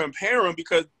 not to compare them,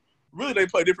 because really they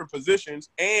play different positions,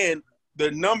 and the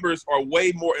numbers are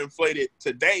way more inflated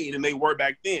today than they were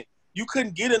back then. You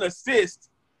couldn't get an assist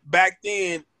back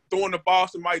then throwing the ball,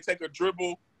 somebody take a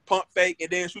dribble, pump fake, and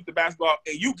then shoot the basketball,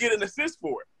 and you get an assist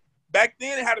for it. Back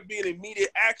then, it had to be an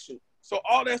immediate action. So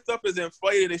all that stuff is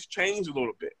inflated. It's changed a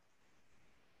little bit.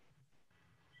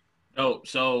 Oh,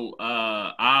 so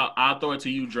I'll throw it to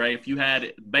you, Dre. If you had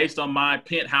it based on my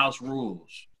penthouse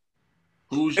rules,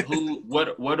 who's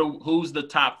the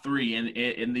top three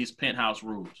in these penthouse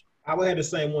rules? I would have the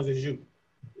same ones as you: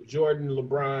 Jordan,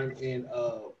 LeBron,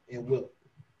 and Wilt.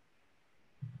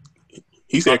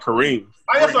 He said Kareem.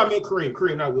 That's what I meant.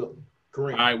 Kareem, not Wilt.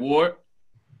 Kareem. All right, Ward.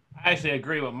 I actually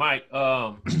agree with Mike.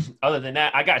 Other than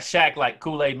that, I got Shaq like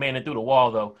Kool-Aid man through the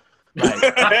wall though.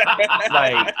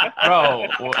 Like, bro,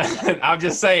 I'm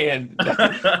just saying,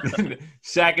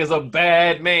 Shaq is a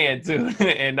bad man too,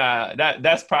 and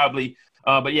that's probably.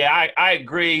 But yeah, I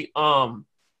agree.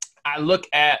 I look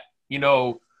at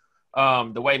the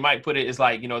way Mike put it is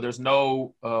like there's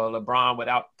no LeBron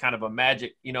without kind of a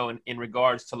Magic, in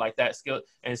regards to like that skill,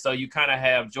 and so you kind of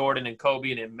have Jordan and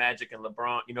Kobe and then Magic and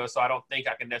LeBron, so I don't think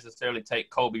I can necessarily take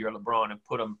Kobe or LeBron and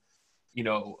put them,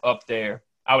 up there.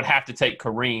 I would have to take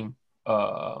Kareem.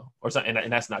 Or something,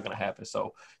 and that's not gonna happen.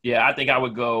 So yeah, I think I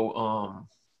would go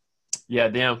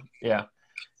them,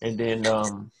 and then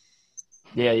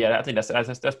I think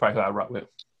that's probably who I rock with.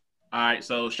 All right,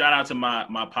 so shout out to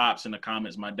my pops in the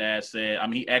comments. My dad said,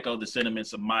 he echoed the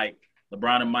sentiments of Mike.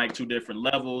 LeBron and Mike, two different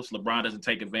levels. LeBron doesn't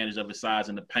take advantage of his size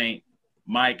in the paint.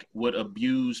 Mike would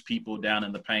abuse people down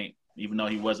in the paint, even though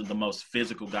he wasn't the most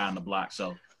physical guy on the block.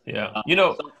 So yeah,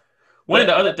 one of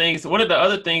the other things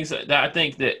that I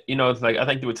think that, like I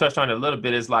think we touched on it a little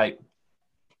bit is like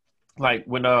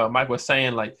when Mike was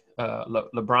saying like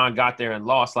LeBron got there and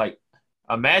lost, like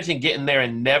imagine getting there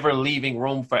and never leaving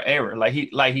room for error. Like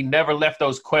he never left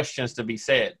those questions to be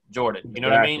said, Jordan. You know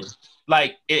what I mean?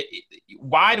 Like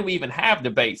why do we even have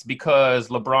debates? Because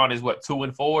LeBron is what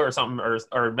 2-4 or something,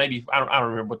 or maybe I don't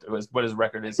remember what his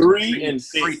record is.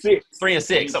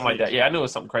 3-6, something like that. Yeah, I knew it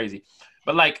was something crazy,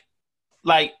 but like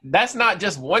that's not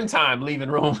just one time leaving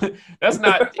room. That's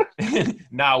not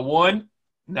not one,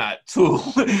 not two.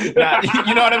 Not,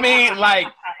 you know what I mean?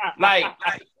 Like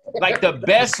the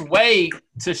best way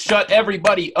to shut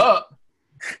everybody up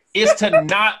is to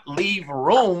not leave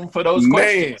room for those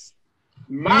questions.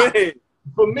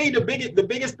 For me, the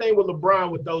biggest thing with LeBron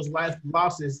with those last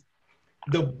losses,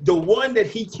 the one that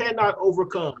he cannot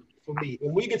overcome for me.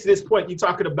 When we get to this point, you're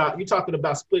talking about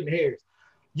splitting hairs.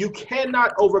 You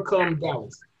cannot overcome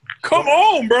Dallas. Come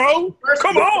on, bro.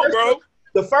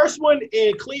 The first one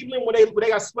in Cleveland when they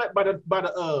got swept by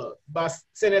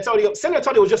San Antonio. San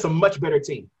Antonio was just a much better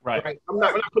team. Right? I'm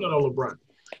not putting it on LeBron.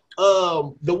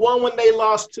 The one when they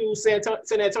lost to San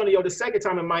Antonio the second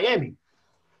time in Miami.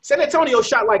 San Antonio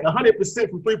shot like 100%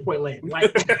 from three-point land.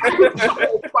 Like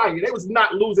they was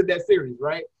not losing that series,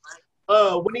 right?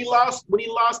 When he lost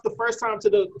the first time to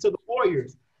the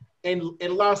Warriors. And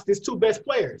lost his two best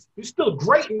players. He was still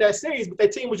great in that series, but their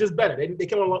team was just better. They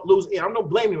came on lose. I'm not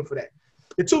blaming him for that.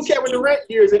 The two Kevin Durant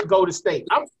years at Golden State.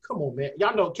 Come on, man.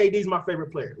 Y'all know KD's my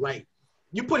favorite player. Like,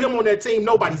 you put him on that team,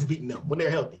 nobody's beating them when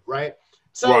they're healthy, right?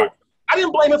 So right. I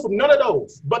didn't blame him for none of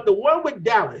those. But the one with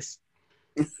Dallas,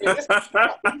 we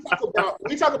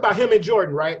talk about him and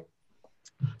Jordan, right?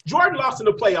 Jordan lost in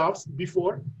the playoffs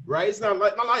before, right? It's not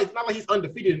like he's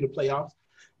undefeated in the playoffs.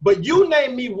 But you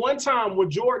name me one time where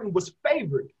Jordan was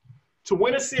favored to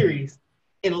win a series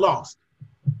and lost.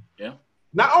 Yeah.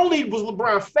 Not only was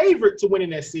LeBron favored to win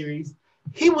in that series,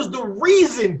 he was the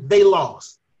reason they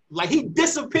lost. Like, he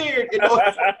disappeared.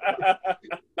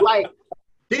 Like,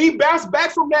 did he bounce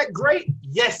back from that? Great.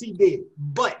 Yes, he did.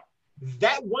 But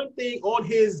that one thing on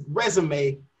his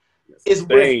resume is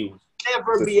will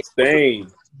never be able to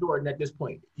Jordan at this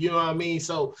point. You know what I mean?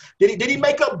 So did he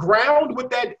make up ground with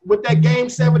that game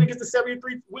 7 against the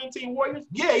 73 win team Warriors?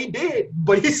 Yeah, he did.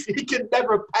 But he could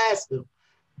never pass them.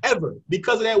 Ever.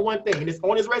 Because of that one thing. And it's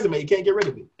on his resume. You can't get rid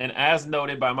of it. And as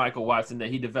noted by Michael Watson,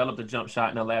 that he developed a jump shot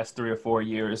in the last 3 or 4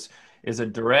 years is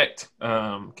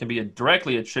can be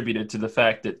directly attributed to the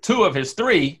fact that 2 of his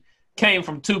 3 came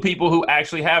from 2 people who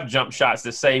actually have jump shots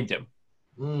that saved him.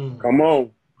 Come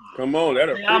on. I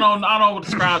don't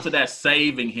subscribe to that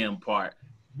saving him part.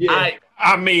 Yeah.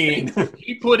 I mean,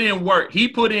 he put in work. He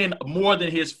put in more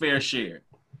than his fair share.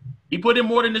 He put in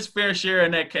more than his fair share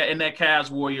in that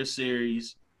Cavs Warriors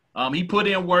series. He put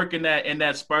in work in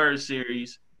that Spurs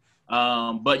series.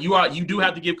 But you do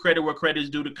have to give credit where credit is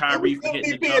due to Kyrie for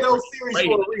getting MVP of those series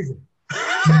for a reason. Say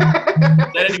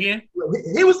that again.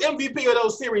 He was MVP of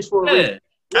those series for a reason.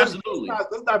 Absolutely.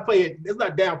 Let's not play it. Let's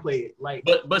not downplay it. Like,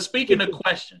 but speaking of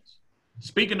questions,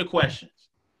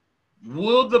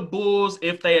 will the Bulls,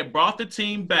 if they had brought the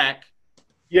team back,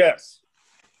 yes,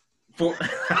 do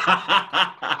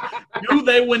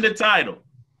they win the title?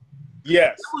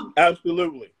 Yes,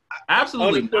 absolutely.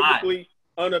 Absolutely unequivocally,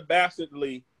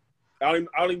 unabashedly, I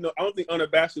don't even know. I don't think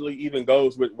unabashedly even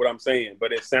goes with what I'm saying,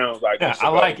 but it sounds like I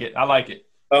like it. I like it.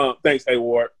 Thanks, A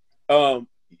Ward.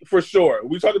 For sure.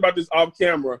 We talked about this off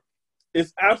camera.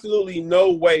 It's absolutely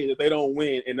no way that they don't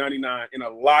win in 99 in a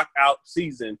lockout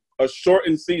season, a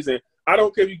shortened season. I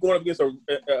don't care if you're going up against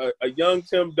a young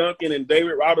Tim Duncan and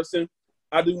David Robinson.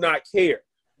 I do not care,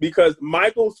 because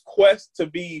Michael's quest to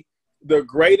be the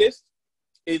greatest,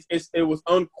 it was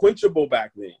unquenchable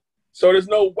back then. So there's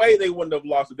no way they wouldn't have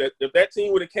lost it. If that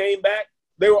team would have came back,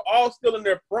 they were all still in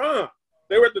their prime.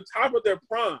 They were at the top of their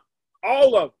prime,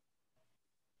 all of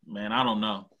them. Man, I don't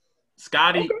know.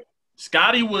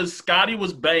 Scotty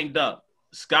was banged up.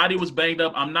 Scotty was banged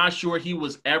up. I'm not sure he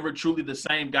was ever truly the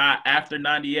same guy after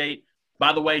 98.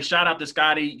 By the way, shout out to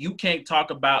Scotty. You can't talk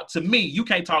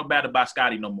bad about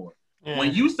Scotty no more. Yeah.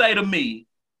 When you say to me,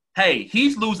 hey,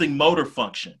 he's losing motor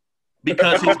function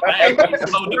because his back is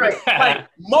so like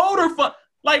motor function.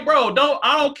 Like, bro,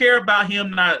 I don't care about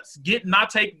him not getting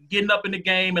up in the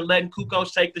game and letting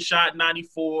Kukoc take the shot in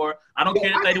 94. I don't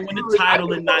care if they didn't win the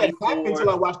title in 94. Until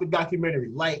I watched the documentary.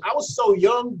 Like, I was so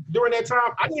young during that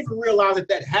time, I didn't even realize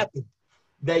that happened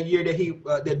that year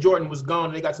that that Jordan was gone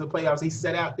and they got to the playoffs. He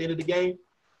set out at the end of the game.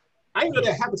 I didn't know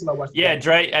that happened until I watched. Yeah,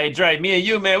 Dre. Hey, Dre. Me and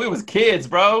you, man, we was kids,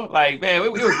 bro. Like, man, we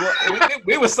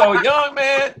was so young,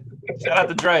 man. Shout out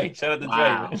to Dre.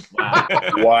 Wow.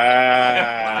 Dre.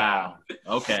 Wow.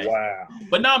 Okay. Wow.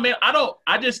 But no, man,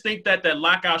 I just think that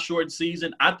lockout shortened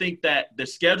season, I think that the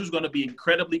schedule's going to be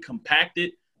incredibly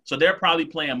compacted. So they're probably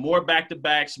playing more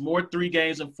back-to-backs, more 3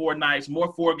 games in 4 nights,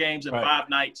 more 4 games in 5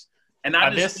 nights. And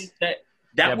I just think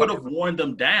that would have worn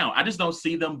them down. I just don't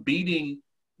see them beating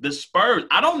the Spurs.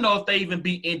 I don't know if they even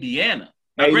beat Indiana.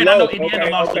 Now, I know Indiana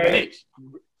lost to the Knicks.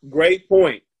 Great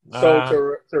point.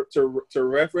 So to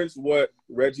reference what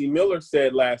Reggie Miller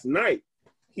said last night,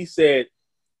 he said,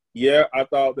 yeah, I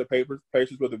thought the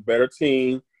Pacers were the better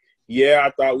team. Yeah, I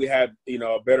thought we had,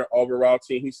 a better overall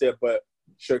team. He said, but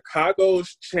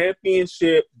Chicago's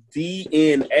championship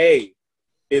DNA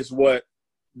is what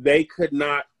they could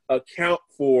not account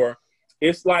for.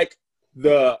 It's like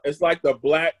the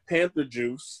Black Panther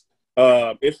juice.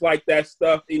 It's like that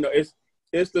stuff,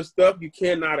 it's the stuff you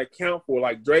cannot account for.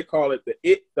 Like Dre called it the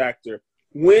it factor.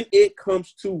 When it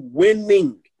comes to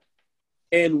winning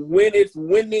and when it's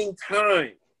winning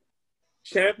time,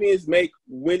 champions make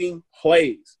winning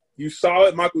plays. You saw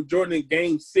it, Michael Jordan in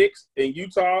Game 6 in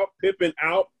Utah, Pippen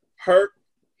out, hurt.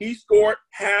 He scored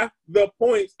half the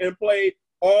points and played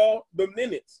all the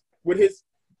minutes with his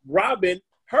Robin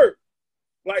hurt.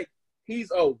 Like,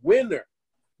 he's a winner.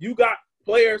 You got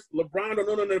players, LeBron don't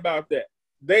know nothing about that.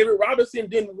 David Robinson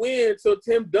didn't win until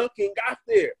Tim Duncan got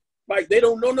there. Like, they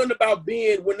don't know nothing about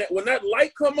being when that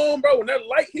light come on, bro. When that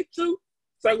light hit you,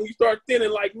 it's like when you start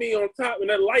thinning like me on top. When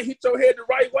that light hit your head the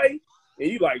right way, and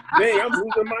you like, dang, I'm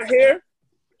losing my hair.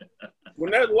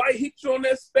 When that light hits you on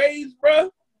that stage,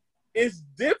 bro, it's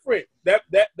different. That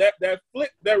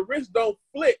flick, that wrist don't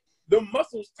flick. The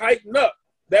muscles tighten up.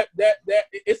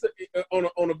 It's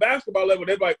on a basketball level.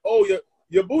 They're like, oh,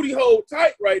 your booty hold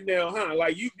tight right now, huh?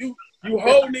 Like you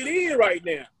holding it in right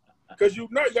now because you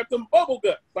got them bubble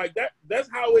guts. Like that's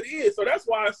how it is. So that's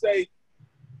why I say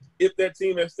if that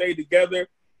team has stayed together,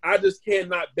 I just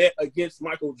cannot bet against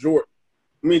Michael Jordan.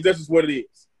 I mean, this is what it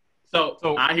is. So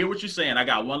I hear what you're saying. I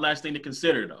got one last thing to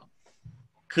consider though.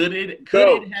 Could it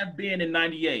have been in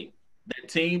 98 that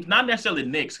teams, not necessarily the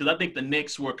Knicks, because I think the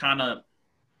Knicks were kind of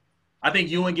 – I think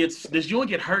does Ewing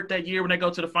get hurt that year when they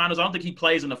go to the finals? I don't think he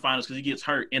plays in the finals because he gets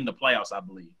hurt in the playoffs, I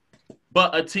believe.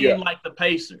 But a team like the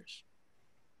Pacers,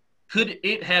 could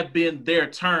it have been their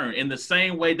turn in the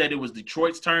same way that it was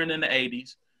Detroit's turn in the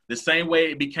 80s, the same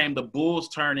way it became the Bulls'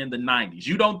 turn in the 90s?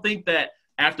 You don't think that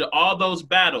after all those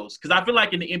battles – because I feel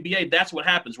like in the NBA that's what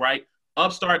happens, right?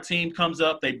 Upstart team comes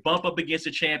up, they bump up against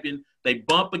a champion, they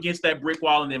bump against that brick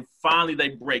wall, and then finally they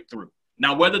break through.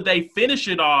 Now, whether they finish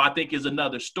it all, I think, is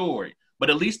another story. But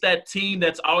at least that team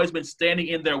that's always been standing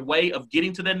in their way of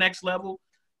getting to the next level,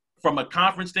 from a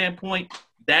conference standpoint,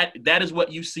 that is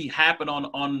what you see happen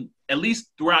on at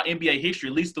least throughout NBA history,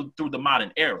 at least through the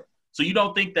modern era. So you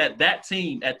don't think that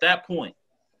team at that point,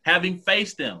 having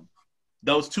faced them,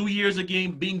 those 2 years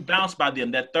again being bounced by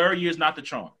them, that third year is not the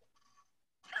charm?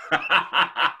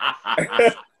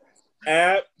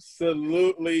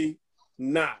 Absolutely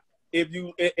not.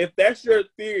 If that's your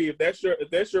theory, if that's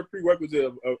your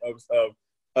prerequisite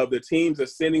of the teams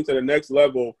ascending to the next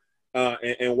level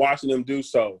and watching them do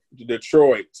so, to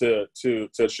Detroit, to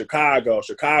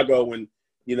Chicago when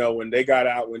they got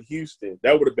out, when Houston,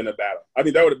 that would have been a battle. I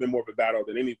think that would have been more of a battle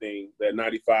than anything that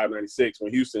 95, 96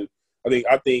 when Houston. I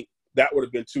think that would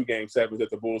have been 2 Game 7s that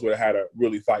the Bulls would have had to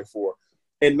really fight for.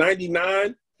 In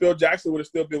 99, Phil Jackson would have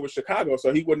still been with Chicago,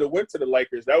 so he wouldn't have went to the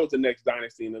Lakers. That was the next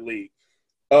dynasty in the league.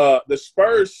 The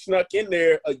Spurs snuck in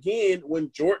there again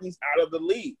when Jordan's out of the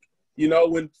league,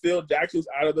 when Phil Jackson's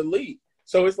out of the league.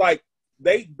 So it's like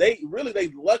they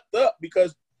lucked up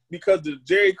because the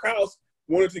Jerry Krause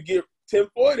wanted to get Tim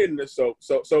Floyd in there. So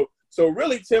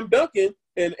really Tim Duncan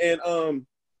and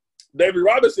David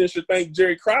Robinson should thank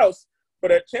Jerry Krause for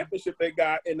that championship they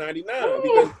got in 99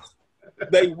 because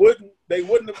they wouldn't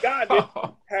have gotten it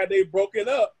had they broken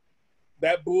up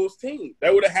that Bulls team. They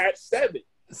would have had 7.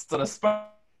 So the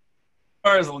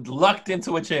Spurs lucked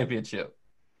into a championship.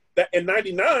 That in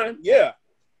 99, yeah.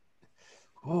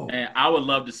 Ooh. And I would have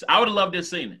loved to have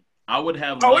seen it. I would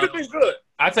have. Oh, it would have been good.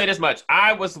 I'd say this much.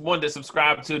 I was one to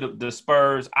subscribe to the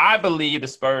Spurs. I believe the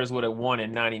Spurs would have won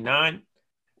in 99.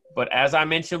 But as I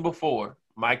mentioned before,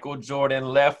 Michael Jordan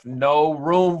left no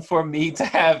room for me to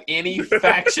have any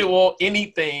factual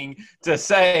anything to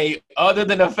say other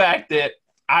than the fact that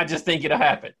I just think it'll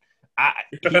happen.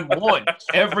 He won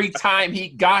every time he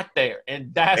got there.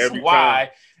 And that's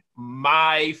why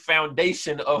my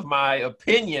foundation of my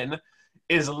opinion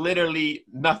is literally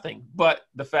nothing but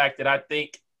the fact that I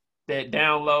think that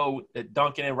down low that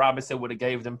Duncan and Robinson would have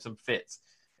gave them some fits.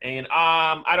 And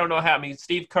I don't know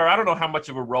Steve Kerr, I don't know how much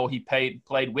of a role he played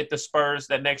with the Spurs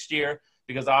that next year,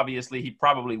 because obviously he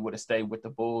probably would have stayed with the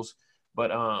Bulls.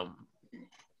 But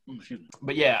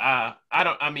yeah,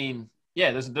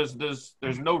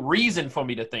 there's no reason for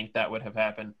me to think that would have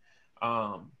happened.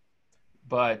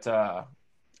 But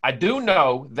I do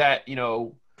know that,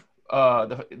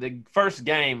 the first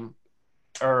game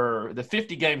or the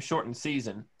 50-game shortened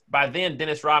season, by then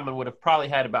Dennis Rodman would have probably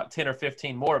had about 10 or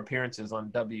 15 more appearances on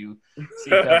WCW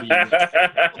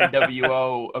and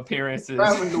WO appearances.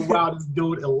 Rodman the wildest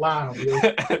dude alive.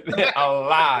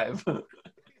 Alive.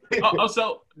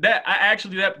 So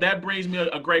that brings me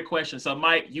a great question. So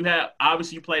Mike, you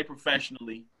played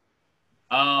professionally.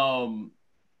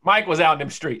 Mike was out in them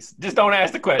streets. Just don't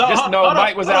ask the question.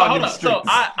 Mike was out in them streets. So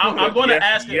I'm going to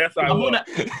ask. Yes, I want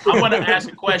to ask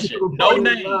a question. No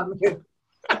name.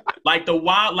 Like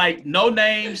no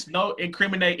names, no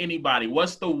incriminate anybody.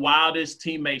 What's the wildest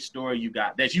teammate story you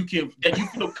got that you feel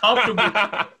comfortable?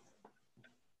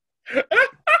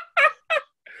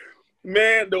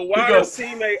 Man, the wildest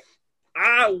teammate.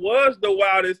 I was the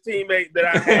wildest teammate that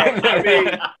I had. I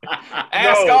mean,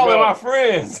 ask all of my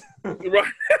friends.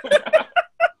 Right.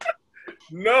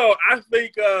 No, I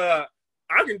think I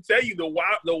can tell you the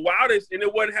wildest, and the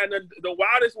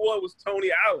wildest one was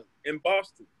Tony Allen in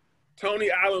Boston.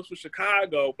 Tony Allen from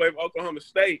Chicago, played for Oklahoma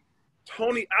State.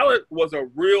 Tony Allen was a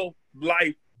real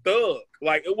life thug.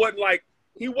 Like, it wasn't like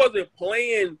he wasn't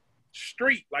playing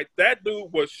street. Like, that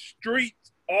dude was street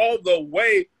all the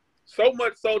way, so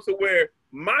much so to where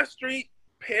my street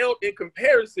paled in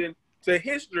comparison to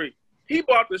his street. He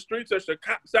bought the streets of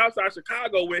Southside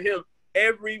Chicago with him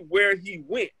everywhere he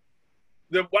went.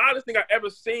 The wildest thing I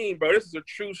ever seen, bro, this is a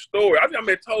true story. I think I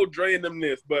may have told Dre and them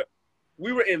this, but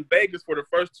we were in Vegas for the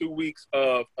first 2 weeks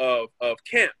of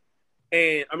camp,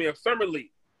 of summer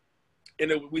league. And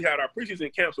then we had our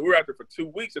preseason camp, so we were out there for 2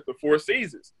 weeks at the Four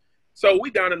Seasons. So we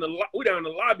down in the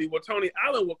lobby. Well, Tony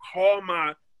Allen would call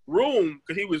my room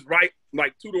because he was right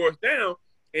like 2 doors down,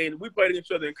 and we played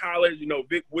against each other in college.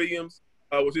 Vic Williams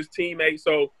was his teammate.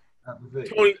 So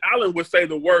Tony Allen would say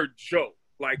the word Joe.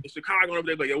 Like, in Chicago,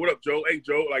 they'd be like, yo, what up, Joe? Hey,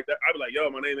 Joe. Like that. I'd be like, yo,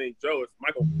 my name ain't Joe. It's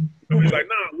Michael. He's like,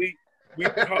 nah, we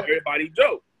call everybody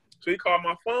Joe. So he called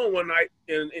my phone one night,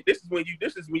 and this is when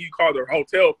you call their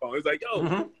hotel phone. It's like,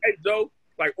 yo, Hey, Joe,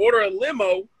 like, order a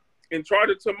limo and charge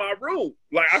it to my room.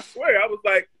 Like, I swear, I was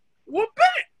like, well, bet.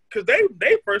 Because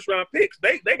they first round picks.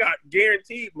 They got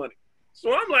guaranteed money.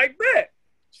 So I'm like, bet.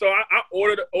 So I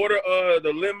order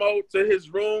the limo to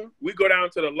his room. We go down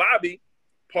to the lobby.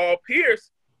 Paul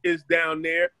Pierce is down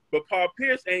there, but Paul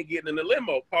Pierce ain't getting in the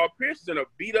limo. Paul Pierce is in a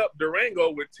beat-up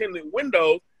Durango with tinted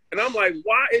windows. And I'm like,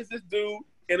 why is this dude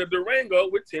in a Durango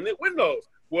with tinted windows?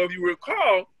 Well, if you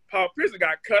recall, Paul Pierce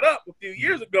got cut up a few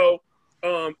years ago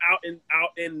out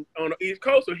in on the East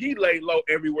Coast, so he laid low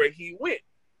everywhere he went.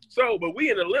 So, but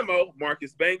we in the limo,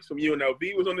 Marcus Banks from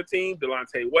UNLV was on the team,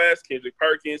 Delonte West, Kendrick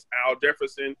Perkins, Al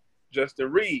Jefferson,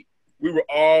 Justin Reed. We were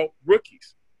all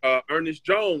rookies. Ernest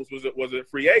Jones was a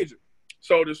free agent.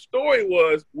 So the story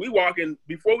was, we walk in,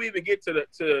 before we even get to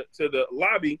the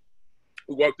lobby,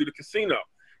 we walk through the casino.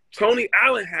 Tony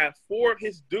Allen had 4 of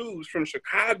his dudes from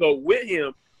Chicago with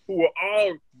him, who were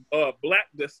all black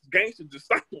gangster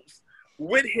disciples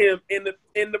with him in the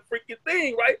freaking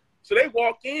thing, right? So they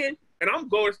walk in, and I'm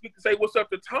going to speak to say what's up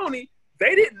to Tony.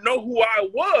 They didn't know who I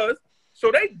was.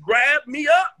 So they grabbed me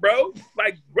up, bro.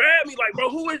 Like, grabbed me, like, bro,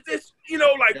 who is this? You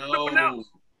know, like, flipping out.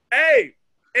 Hey,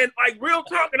 and like, real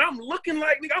talk, and I'm looking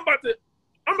like, nigga, I'm about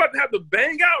to have to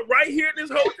bang out right here in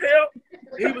this hotel.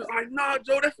 He was like, nah,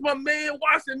 Joe, that's my man,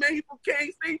 Watson, man. He from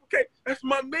KC. Okay, that's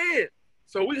my man.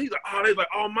 So he's like,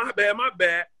 oh, my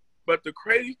bad. But the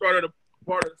crazy part of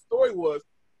the story was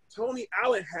Tony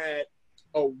Allen had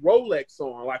a Rolex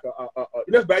on, like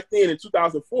you know, back then in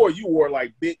 2004, you wore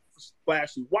like big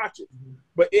flashy watches,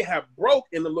 but it had broke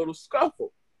in a little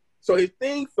scuffle. So his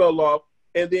thing fell off,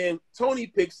 and then Tony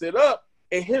picks it up,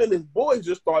 and him and his boys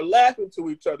just start laughing to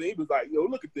each other. He was like, yo,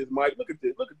 look at this, Mike, look at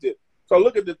this. So I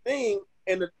look at the thing,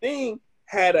 and the thing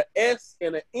had an S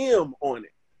and an M on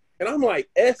it. And I'm like,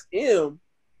 SM?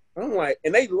 I'm like,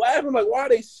 and they laugh. I'm like, why are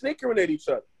they snickering at each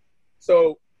other?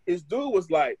 So his dude was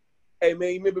like, hey,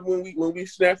 man, you remember when we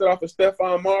snatched it off of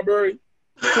Stephon Marbury?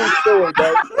 True story,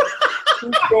 bro.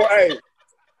 True story. Hey,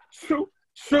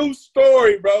 true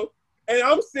story, bro. And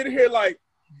I'm sitting here like,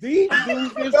 these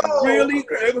dudes is really,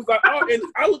 it was like, oh, and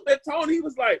I looked at Tony, he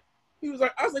was like,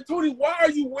 I said, Tony, why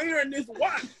are you wearing this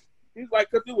watch? He's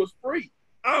like, because it was free.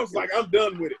 I was like, I'm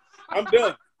done with it. I'm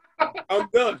done.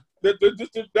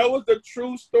 That was the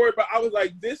true story, but I was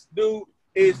like, this dude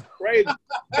is crazy.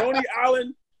 Tony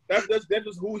Allen, that's just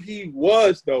who he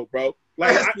was, though, bro.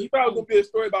 Like, you thought it was going to be a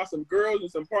story about some girls and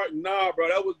some party. Nah, bro,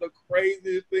 that was the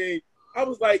craziest thing. I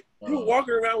was like, you're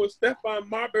walking around with Stephon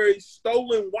Marbury's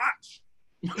stolen watch.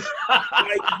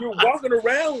 Like, you're walking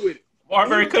around with it.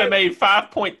 Marbury could have made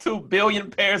 5.2 billion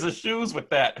pairs of shoes with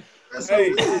that.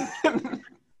 Hey,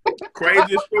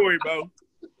 craziest story, bro.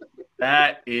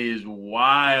 That is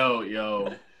wild,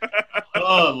 yo.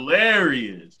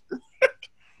 Hilarious.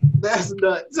 That's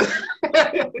nuts.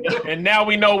 And now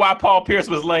we know why Paul Pierce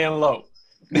was laying low.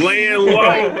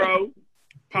 Bro.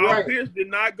 Paul Pierce did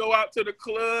not go out to the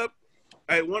club.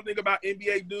 Hey, one thing about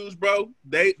NBA dudes, bro,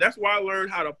 that's why I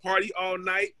learned how to party all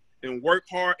night and work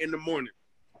hard in the morning.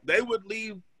 They would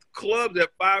leave clubs at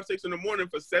 5, 6 in the morning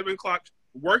for 7 o'clock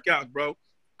workouts, bro.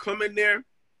 Come in there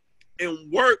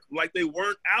and work like they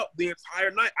weren't out the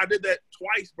entire night. I did that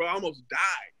twice, bro. I almost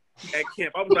died at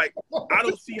camp. I was like, I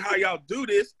don't see how y'all do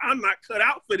this. I'm not cut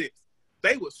out for this.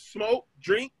 They would smoke,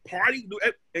 drink, party,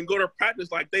 and go to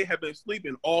practice like they have been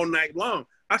sleeping all night long.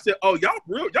 I said, oh, y'all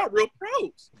real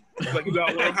pros. Like, you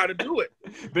gotta learn how to do it.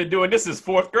 Been doing this since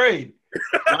 4th grade.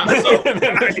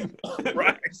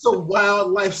 Right. It's a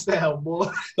wild lifestyle,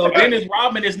 boy. So Dennis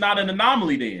Rodman is not an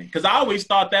anomaly then, because I always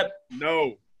thought that.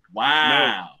 No.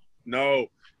 Wow. No.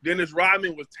 Dennis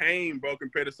Rodman was tame, bro,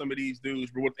 compared to some of these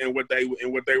dudes and what they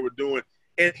were doing,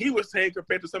 and he was tame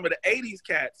compared to some of the '80s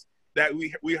cats that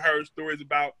we heard stories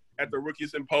about at the rookie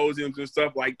symposiums and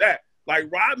stuff like that.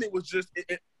 Like, Rodman was just.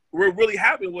 What really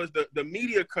happened was the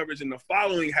media coverage and the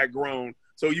following had grown,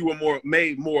 so you were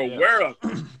made more aware of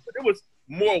it. But there was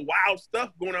more wild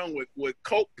stuff going on with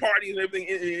coke parties and everything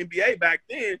in the NBA back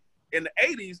then in the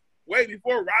 80s, way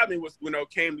before Rodman was,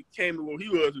 came to where he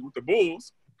was with the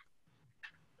Bulls.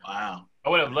 Wow. I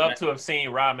would have loved to have seen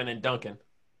Rodman and Duncan.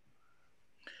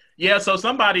 Yeah, so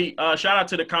somebody, shout out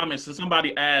to the comments. So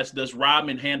somebody asked, does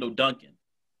Rodman handle Duncan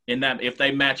in that if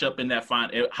they match up in that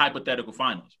hypothetical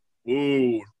finals?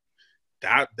 Ooh.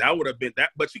 That would have been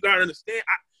that, but you gotta understand.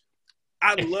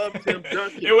 I love Tim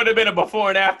Duncan. It would have been a before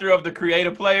and after of the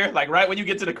creative player, like right when you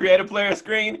get to the creative player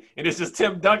screen, and it's just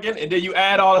Tim Duncan, and then you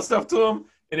add all the stuff to him,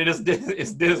 and it's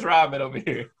Dennis Rodman over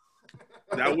here.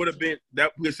 That would have been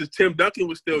that because Tim Duncan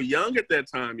was still young at that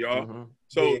time, y'all. Mm-hmm.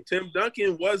 So Tim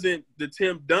Duncan wasn't the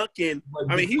Tim Duncan.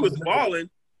 I mean, he was balling,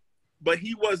 but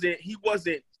he wasn't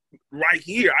right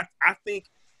here. I think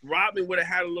Rodman would have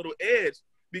had a little edge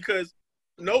because.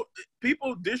 No,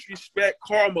 people disrespect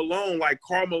Karl Malone like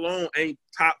Karl Malone ain't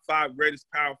top 5 greatest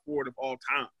power forward of all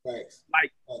time. Thanks.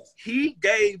 Like, he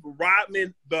gave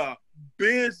Rodman the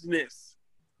business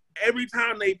every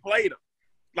time they played him.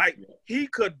 Like, he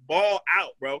could ball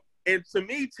out, bro. And to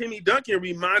me, Timmy Duncan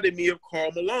reminded me of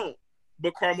Karl Malone.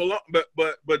 But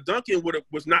but Duncan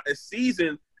was not as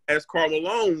seasoned as Karl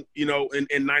Malone,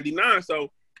 in '99. So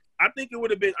I think it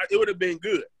would have been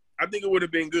good. I think it would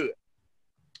have been good.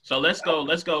 So let's go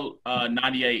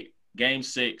 98, game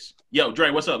 6. Yo, Dre,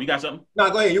 what's up? You got something?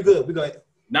 No, go ahead. You good. We go ahead.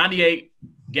 98,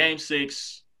 game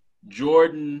 6,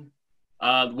 Jordan,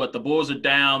 the Bulls are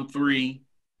down 3.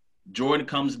 Jordan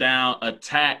comes down,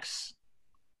 attacks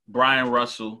Brian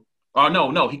Russell. Oh,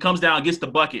 no, he comes down, gets the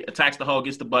bucket, attacks the hole,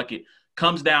 gets the bucket,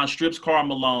 comes down, strips Karl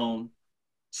Malone.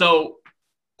 So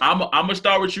I'm going to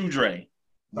start with you, Dre.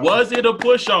 Was it a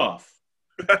push-off?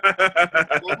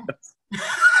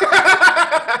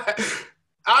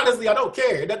 Honestly, I don't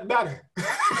care. It doesn't matter.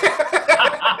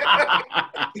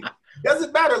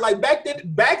 Doesn't matter. Like back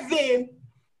then,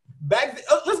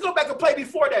 let's go back and play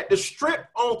before that. The strip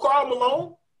on Karl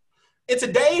Malone. In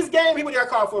today's game, he would have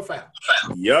got called for a foul.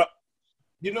 Yep.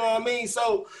 You know what I mean?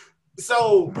 So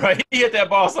bro, he hit that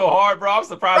ball so hard, bro. I'm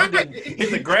surprised he didn't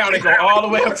hit the ground and go all the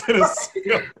way up to the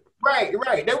ceiling. Right.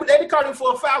 They didn't call him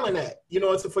for a foul in that,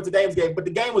 for today's game. But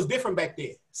the game was different back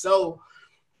then. So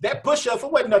that push-off,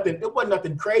 it wasn't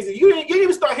nothing crazy. You didn't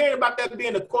even start hearing about that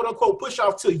being a quote-unquote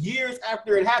push-off till years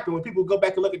after it happened when people go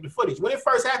back and look at the footage. When it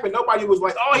first happened, nobody was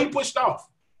like, oh, he pushed off.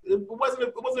 It wasn't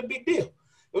a big deal.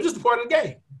 It was just a part of the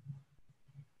game.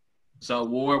 So,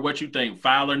 Ward, what you think?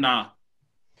 Foul or nah?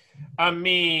 I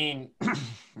mean,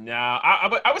 no,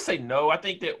 I would say no. I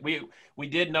think that we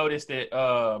did notice that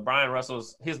Brian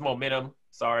Russell's his momentum.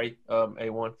 Sorry,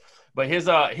 A1, but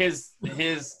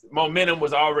his momentum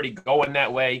was already going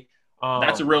that way.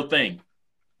 That's a real thing.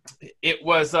 It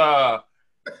was the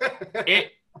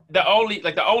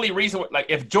only reason, like,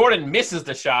 if Jordan misses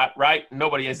the shot, right?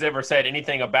 Nobody has ever said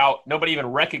anything about. Nobody even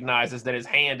recognizes that his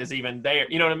hand is even there.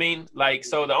 You know what I mean? Like,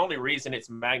 so the only reason it's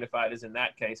magnified is in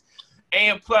that case.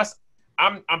 And plus,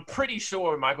 I'm pretty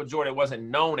sure Michael Jordan wasn't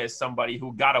known as somebody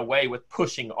who got away with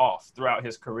pushing off throughout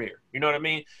his career. You know what I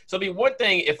mean? So it'd be one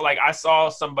thing if, like, I saw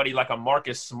somebody like a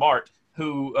Marcus Smart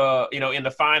who, in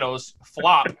the finals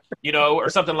flop, or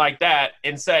something like that,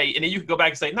 and then you could go back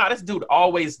and say, nah, this dude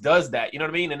always does that. You know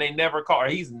what I mean? And they never call, or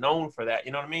he's known for that.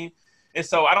 You know what I mean? And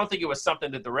so I don't think it was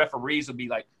something that the referees would be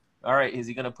like, all right, is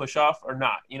he going to push off or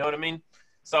not? You know what I mean?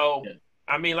 So, yeah.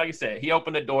 I mean, like you said, he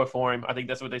opened the door for him. I think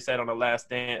that's what they said on The Last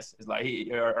Dance. It's like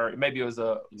or maybe it was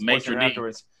a maitre d'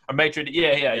 afterwards. A maitre d',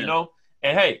 yeah.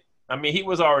 And hey, I mean, he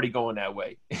was already going that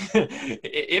way.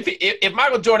 if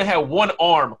Michael Jordan had one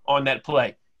arm on that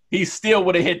play, he still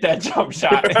would have hit that jump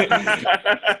shot.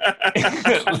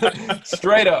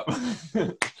 Straight up.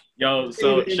 Yo,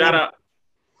 so shout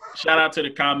out to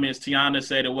the comments. Tiana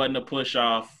said it wasn't a push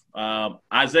off.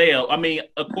 Isaiah, I mean,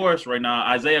 of course, right now,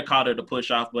 Isaiah called it a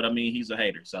push off, but I mean, he's a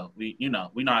hater. So we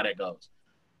know how that goes.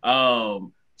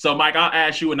 So Mike, I'll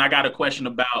ask you, and I got a question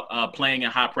about playing in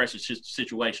high pressure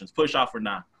situations. Push off or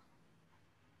not?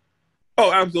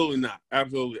 Oh, absolutely not.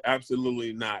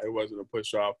 Absolutely not. It wasn't a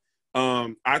push off.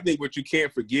 I think what you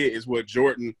can't forget is what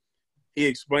Jordan, he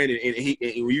explained it, and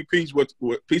when you piece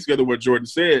together what Jordan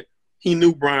said, he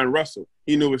knew Brian Russell.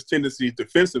 He knew his tendencies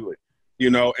defensively,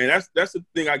 and that's the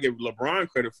thing I give LeBron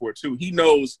credit for too. He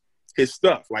knows his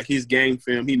stuff, like his game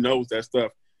film. He knows that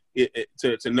stuff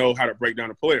to know how to break down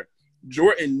a player.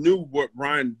 Jordan knew what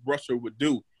Brian Russell would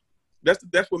do.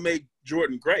 That's what made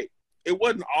Jordan great. It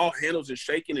wasn't all handles and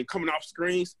shaking and coming off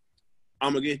screens.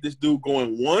 I'm going to get this dude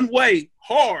going one way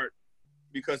hard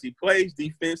because he plays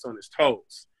defense on his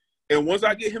toes. And once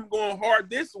I get him going hard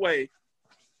this way,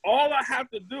 all I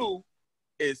have to do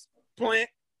is plant,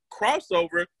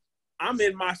 crossover. I'm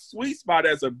in my sweet spot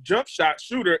as a jump shot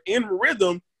shooter in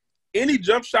rhythm. Any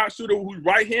jump shot shooter who's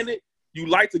right-handed, you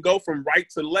like to go from right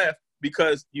to left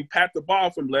because you pat the ball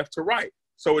from left to right.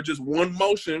 So it's just one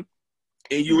motion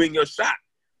and you in your shot.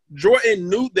 Jordan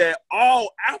knew that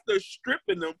all after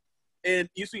stripping them, and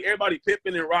you see everybody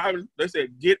Pippen and Robin, they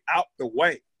said, get out the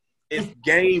way. It's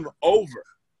game over.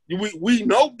 We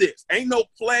know this. Ain't no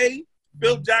play.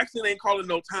 Phil Jackson ain't calling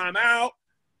no timeout.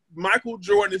 Michael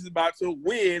Jordan is about to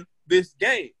win this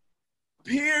game.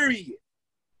 Period.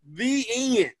 The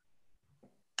end.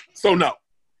 So, no.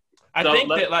 I think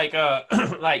that, like, I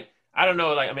don't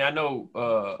know. Like, I mean, I know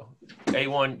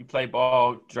A1, you play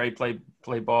ball. Dre play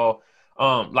ball.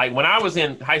 Like when I was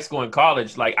in high school and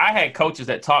college, like I had coaches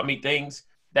that taught me things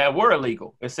that were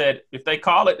illegal. It said, if they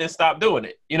call it, then stop doing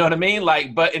it. You know what I mean?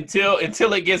 Like, but until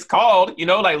it gets called,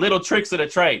 like little tricks of the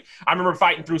trade. I remember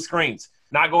fighting through screens,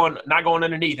 not going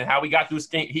underneath, and how we got through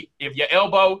screen. If your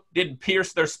elbow didn't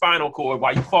pierce their spinal cord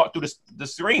while you fought through the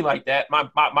screen like that, my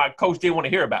coach didn't want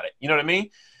to hear about it. You know what I mean?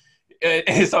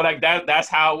 And so like that's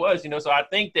how it was, So I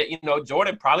think that,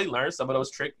 Jordan probably learned some of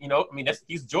those tricks, I mean,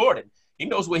 he's Jordan. He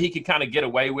knows what he can kind of get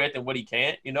away with and what he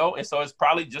can't, and so it's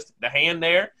probably just the hand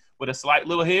there with a slight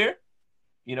little hair,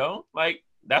 like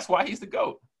that's why he's the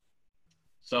GOAT.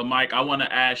 So, Mike, I want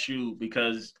to ask you,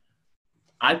 because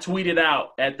I tweeted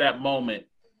out at that moment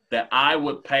that I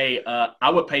would pay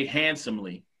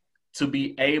handsomely to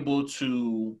be able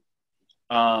to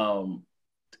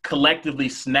collectively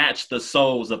snatch the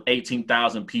souls of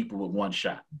 18,000 people with one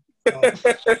shot.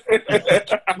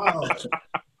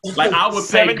 Like I would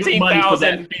pay good money for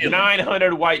that.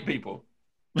 17,900 white people.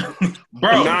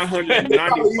 Bro,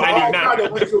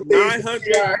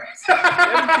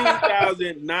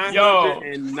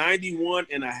 17,991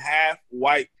 and a half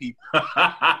white people.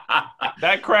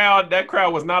 That crowd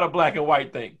was not a black and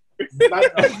white thing.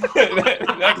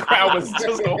 that crowd was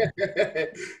just going.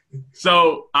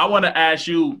 So I want to ask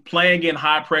you, playing in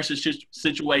high pressure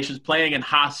situations, playing in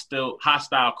hostile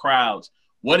crowds,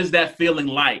 what is that feeling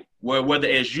like? Whether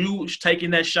it's you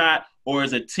taking that shot or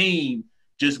as a team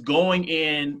just going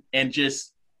in and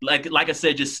just like I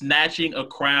said, just snatching a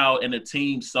crowd and a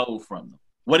team soul from them.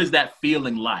 What is that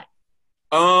feeling like?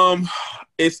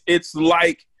 It's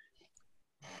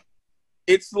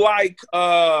like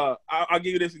I'll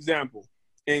give you this example.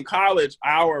 In college,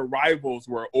 our rivals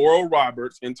were Oral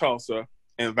Roberts in Tulsa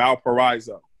and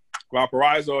Valparaiso.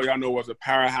 Valparaiso, y'all know, was a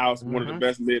powerhouse, one of the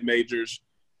best mid-majors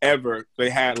ever.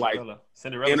 They had like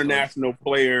international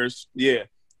players,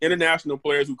 international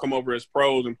players who come over as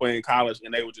pros and play in college,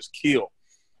 and they would just kill.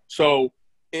 So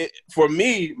for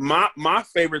me, my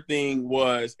favorite thing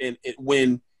was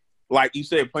when, like you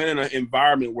said, playing in an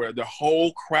environment where the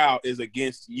whole crowd is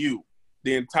against you.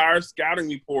 The entire scouting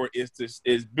report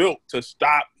is built to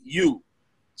stop you.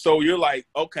 So you're like,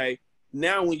 okay,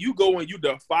 now when you go and you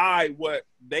defy what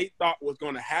they thought was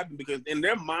going to happen, because in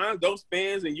their mind, those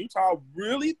fans in Utah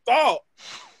really thought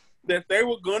that they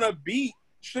were going to beat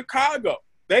Chicago.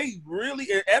 They really,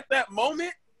 at that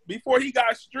moment, before he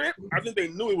got stripped, I think they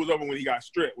knew it was over when he got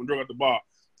stripped, when Drew got the ball.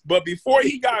 But before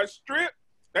he got stripped,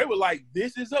 they were like,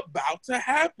 this is about to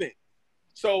happen.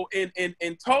 So in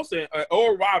Tulsa,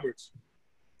 Oral Roberts,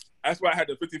 that's why I had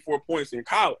the 54 points in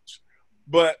college.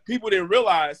 But people didn't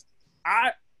realize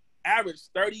I averaged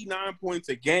 39 points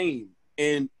a game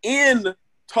in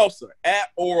Tulsa at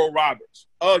Oral Roberts,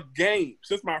 a game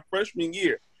since my freshman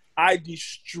year. I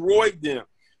destroyed them.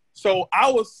 So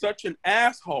I was such an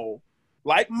asshole,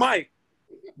 like Mike,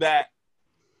 that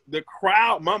the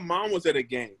crowd, my mom was at a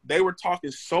game. They were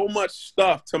talking so much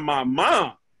stuff to my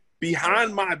mom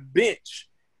behind my bench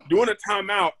during a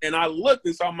timeout, and I looked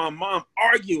and saw my mom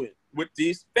arguing with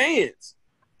these fans.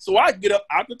 So I get up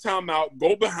out the timeout,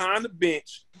 go behind the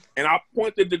bench, and I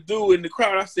pointed the dude in the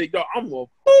crowd. I said, yo, I'm going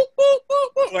to boop, boop, boop,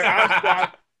 boop. Like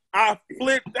I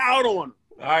flipped out on him.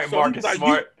 All right, so Marcus like,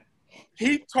 Smart.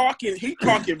 He talking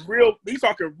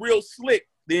real slick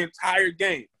the entire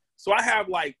game. So I have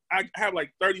like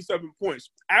 37 points.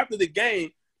 After the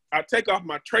game, I take off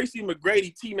my Tracy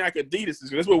McGrady T-Mac Adidas.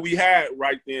 That's what we had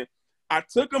right then. I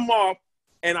took them off,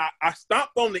 and I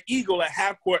stomped on the eagle at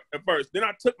half court at first. Then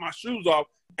I took my shoes off,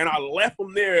 and I left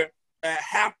them there at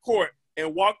half court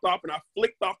and walked off, and I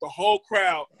flicked off the whole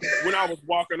crowd when I was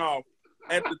walking off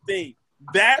at the thing.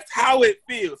 That's how it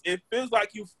feels. It feels like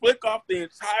you flick off the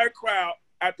entire crowd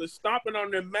after stomping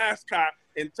on their mascot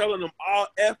and telling them all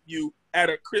F you at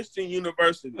a Christian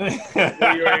university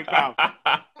when you're in college.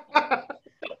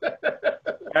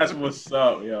 That's what's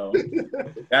up, yo.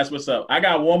 That's what's up. I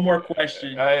got one more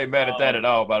question. I ain't mad at that at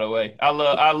all, by the way. I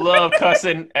love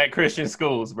cussing at Christian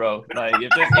schools, bro. Like,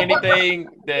 if there's anything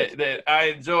that I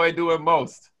enjoy doing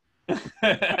most.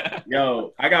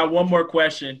 Yo, I got one more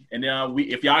question, and then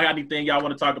if y'all got anything y'all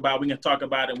want to talk about, we can talk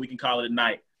about it and we can call it a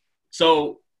night.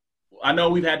 So I know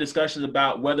we've had discussions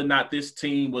about whether or not this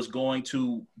team was going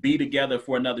to be together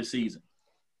for another season.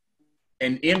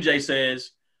 And MJ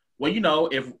says, well, you know,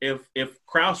 if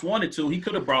Krause wanted to, he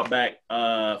could have brought back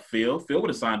Phil. Phil would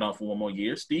have signed on for one more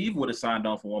year. Steve would have signed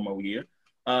on for one more year.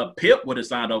 Pip would have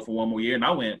signed on for one more year. And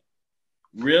I went,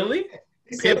 really?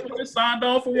 Pip would have signed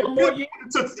on for one more year?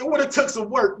 It would have took some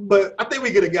work, but I think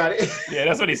we could have got it. Yeah,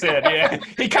 that's what he said. Yeah,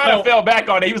 he kind of fell back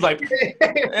on it. He was like, you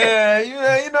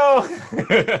know.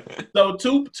 So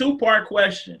two-part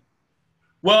question.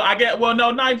 Well,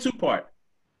 not even two-part.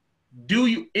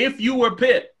 If you were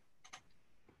Pip,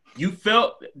 you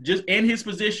felt just in his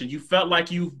position, you felt like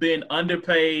you've been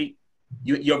underpaid.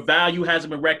 Your value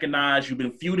hasn't been recognized. You've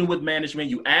been feuding with management.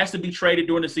 You asked to be traded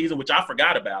during the season, which I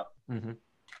forgot about. Mm-hmm.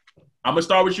 I'm going to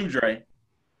start with you, Dre.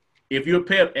 If you're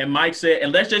Pip and Mike said,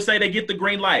 and let's just say they get the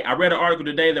green light. I read an article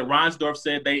today that Reinsdorf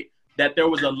said that there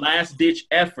was a last-ditch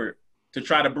effort to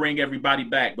try to bring everybody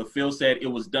back, but Phil said it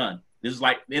was done. This is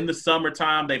like in the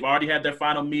summertime. They've already had their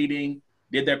final meeting,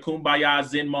 did their kumbaya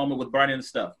zen moment with Bernie and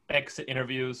stuff. Exit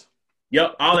interviews.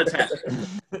 Yep, all that's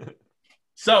happened.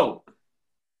 So,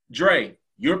 Dre,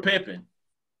 you're Pippin,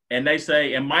 and they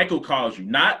say, and Michael calls you,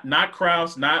 not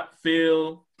Krause, not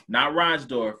Phil, not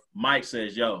Reinsdorf. Mike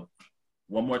says, yo,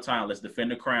 one more time, let's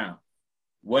defend the crown.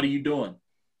 What are you doing?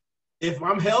 If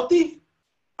I'm healthy,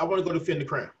 I want to go defend the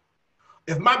crown.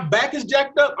 If my back is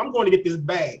jacked up, I'm going to get this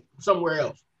bag somewhere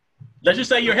else. Let's just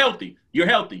say you're healthy. You're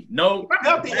healthy. No. I'm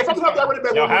healthy. If I'm healthy, I would have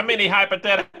been. Yo, how many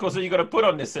hypotheticals are you going to put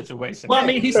on this situation? Well, I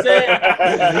mean, he said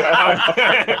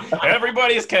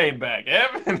everybody's came back.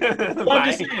 Well, I'm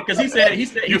just saying, because he said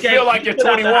you feel like you're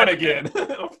 21 again.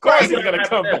 Of course, you're going to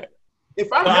come back.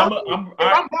 If I'm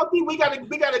healthy, we gotta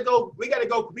go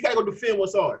defend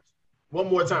what's ours one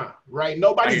more time, right?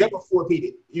 Nobody's ever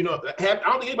four-peated. You know, I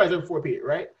don't think anybody's ever four-peated,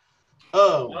 right?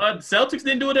 Celtics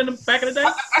didn't do it in the back of the day.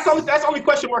 That's the only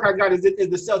question mark I got is the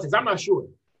Celtics. I'm not sure.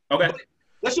 Okay. But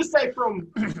let's just say from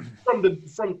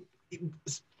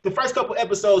the first couple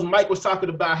episodes, Mike was talking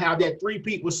about how that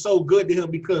three-peat was so good to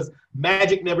him because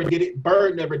Magic never did it,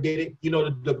 Bird never did it, you know,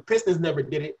 the Pistons never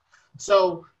did it.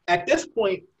 So at this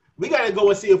point, we got to go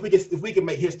and see if we can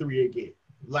make history again.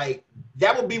 Like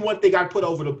that would be one thing I'd put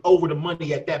over the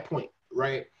money at that point,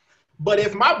 right? But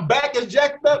if my back is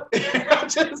jacked up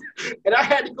and I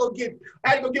had to go get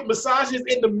massages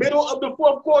in the middle of the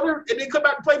fourth quarter and then come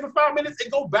back and play for 5 minutes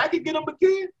and go back and get them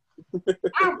again,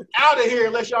 I'm out of here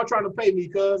unless y'all trying to pay me,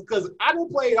 because I done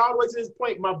played all the way to this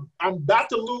point. I'm about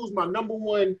to lose my number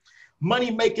one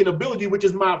money-making ability, which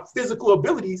is my physical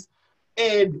abilities,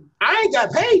 and I ain't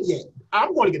got paid yet.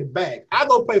 I'm going to get a bag. I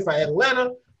go play for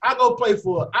Atlanta. I go play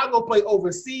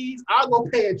overseas. I'll go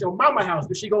pay at your mama house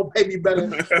because she gonna pay me better.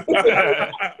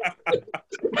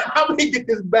 I'm gonna get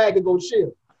this bag and go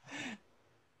chill.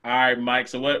 All right, Mike.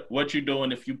 So what you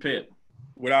doing if you Pitt?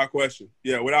 Without question,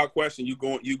 without question, you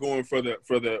going for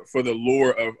the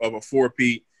lure of a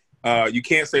four-peat. You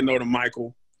can't say no to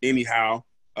Michael anyhow.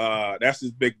 That's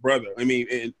his big brother. I mean,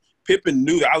 and Pippen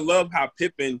knew that. I love how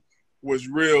Pippen was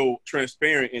real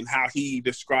transparent in how he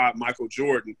described Michael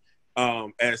Jordan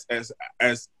as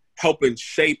helping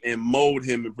shape and mold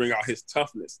him and bring out his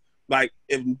toughness. Like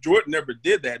if Jordan never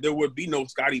did that, there would be no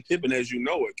Scottie Pippen as you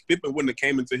know it. Pippen wouldn't have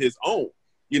came into his own,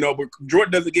 you know. But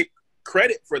Jordan doesn't get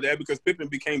credit for that because Pippen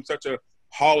became such a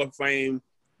Hall of Fame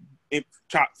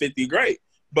top 50 great.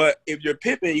 But if you're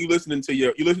Pippen, you listening to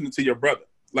your brother.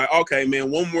 Like, okay,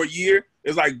 man, one more year.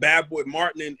 It's like Bad Boy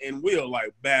Martin and Will,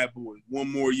 like Bad Boy,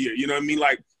 one more year. You know what I mean?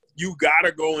 Like you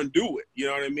gotta go and do it. You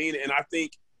know what I mean? And I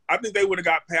think they would have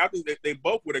got paid. I think that they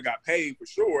both would have got paid for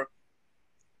sure.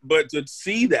 But to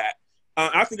see that,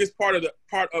 I think it's part of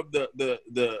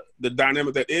the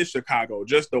dynamic that is Chicago.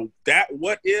 Just that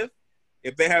what if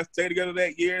they had stayed together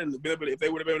that year and if they would have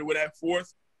been able to win that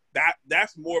fourth,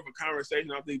 that's more of a conversation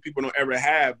I think people don't ever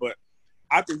have. But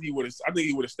I think he would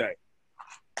have stayed.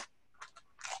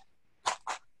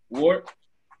 Ward?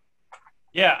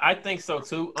 Yeah, I think so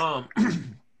too.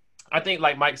 I think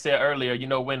like Mike said earlier, you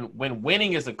know, when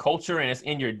winning is a culture and it's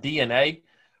in your DNA,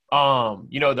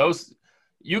 you know,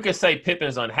 you can say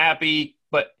Pippen's unhappy,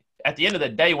 but at the end of the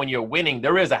day, when you're winning,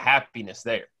 there is a happiness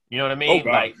there. You know what I mean? Oh,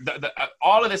 like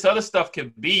all of this other stuff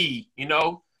can be, you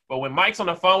know, but when Mike's on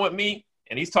the phone with me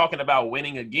and he's talking about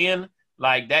winning again,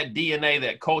 like that DNA,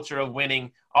 that culture of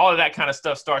winning, all of that kind of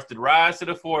stuff starts to rise to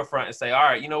the forefront and say, all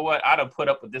right, you know what? I done put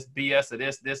up with this BS of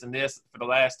this, and this for the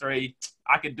last 3.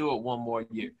 I could do it one more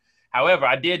year. However,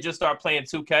 I did just start playing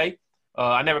 2K.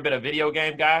 I never been a video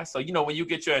game guy. So, you know, when you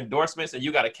get your endorsements and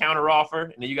you got a counter offer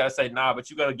and then you got to say, nah, but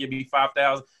you got to give me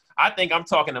 5,000. I think I'm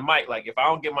talking to Mike. Like, if I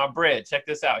don't get my bread, check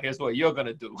this out. Here's what you're going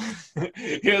to do.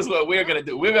 Here's what we're going to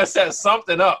do. We're going to set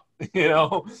something up, you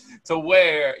know, to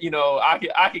where, you know,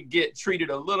 I could get treated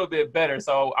a little bit better.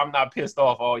 So I'm not pissed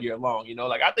off all year long. You know,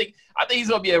 like I think he's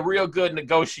going to be a real good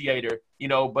negotiator, you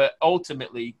know, but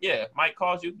ultimately, yeah, Mike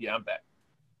calls you. Yeah, I'm back.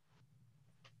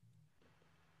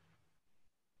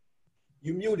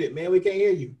 You muted, man. We can't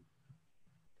hear you.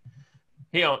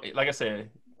 He don't, like I said,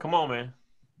 come on, man.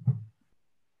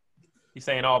 He's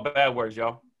saying all bad words,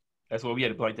 y'all. That's what we had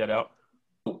to point that out.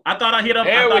 I thought I hit up.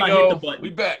 There I we go. hit the button. We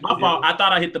back. My fault. I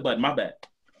thought I hit the button. My bad.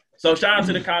 So shout out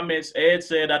to the comments. Ed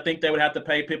said, I think they would have to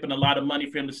pay Pippen a lot of money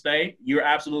for him to stay. You're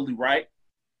absolutely right.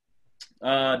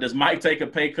 Does Mike take a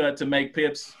pay cut to make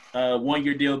Pip's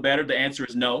 1-year deal better? The answer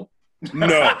is no.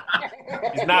 No.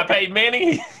 He's not paid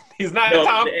many. He's not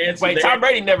Tom. Wait, Tom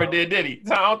Brady never did he?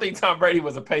 I don't think Tom Brady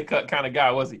was a pay cut kind of guy,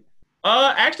 was he?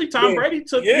 Actually, Tom Brady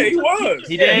took. Yeah, he was.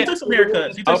 He took some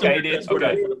haircuts. He took some haircuts for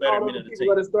the betterment of the team.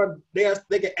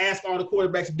 They can ask all the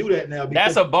quarterbacks to do that now.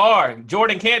 That's a bar.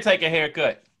 Jordan can't take a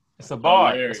haircut. It's a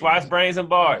bar. Hilarious. That's why it's brains and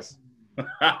bars.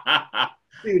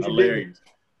 Hilarious.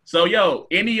 So,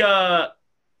 any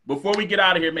before we get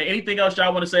out of here, man, anything else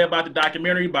y'all want to say about the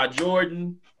documentary about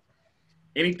Jordan?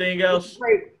 Anything else?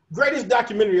 Greatest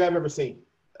documentary I've ever seen.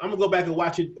 I'm gonna go back and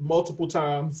watch it multiple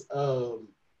times.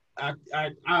 I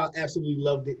absolutely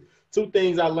loved it. 2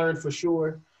 things I learned for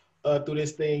sure through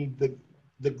this thing: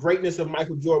 the greatness of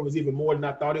Michael Jordan was even more than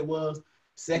I thought it was.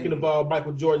 Second of all,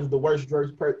 Michael Jordan's the worst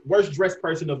dressed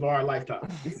person of our lifetime.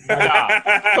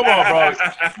 Come on, bro.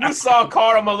 You saw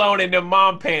Karl Malone in them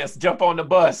mom pants jump on the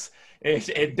bus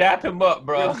and dap him up,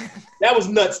 bro. That was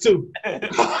nuts too. That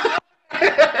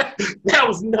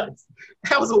was nuts.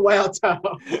 That was a wild time.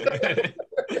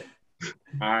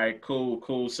 All right,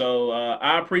 cool. So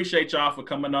I appreciate y'all for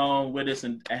coming on with us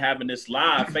and having this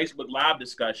Facebook live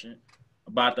discussion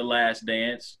about The Last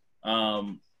Dance.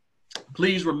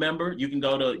 Please remember, you can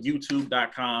go to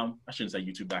youtube.com. I shouldn't say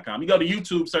youtube.com. You go to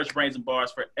YouTube, search Brains and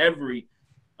Bars for every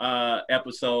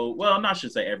episode. Well, I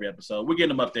shouldn't say every episode. We're getting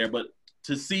them up there, but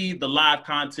to see the live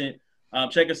content,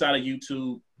 check us out on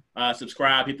YouTube.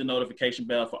 Subscribe, hit the notification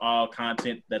bell for all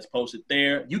content that's posted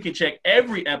there. You can check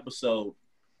every episode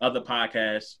of the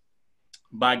podcast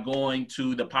by going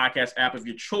to the podcast app of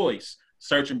your choice,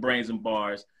 searching Brains and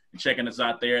Bars, and checking us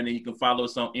out there. And then you can follow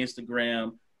us on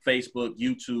Instagram, Facebook,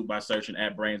 YouTube by searching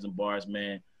at Brains and Bars,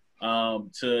 man.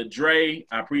 To Dre,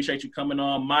 I appreciate you coming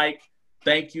on. Mike,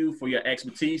 thank you for your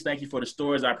expertise. Thank you for the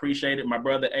stories. I appreciate it. My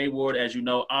brother A Ward, as you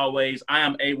know, always, I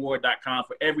am award.com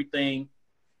for everything.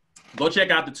 Go check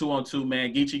out the 2-on-2,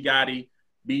 man. Geechee Gotti,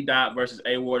 B-Dot versus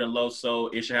A Ward and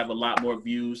Loso. It should have a lot more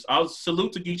views. I'll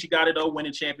salute to Geechee Gotti, though,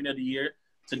 winning champion of the year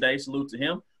today. Salute to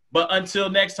him. But until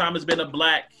next time, it's been a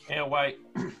black and white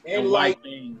and light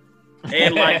thing.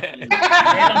 And light thing. And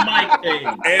a Mike thing.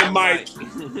 And Mike.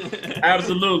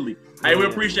 Absolutely. Hey, we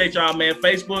appreciate y'all, man.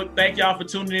 Facebook, thank y'all for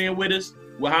tuning in with us.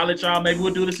 We'll holler at y'all. Maybe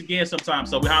we'll do this again sometime.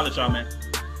 So we'll holler at y'all, man.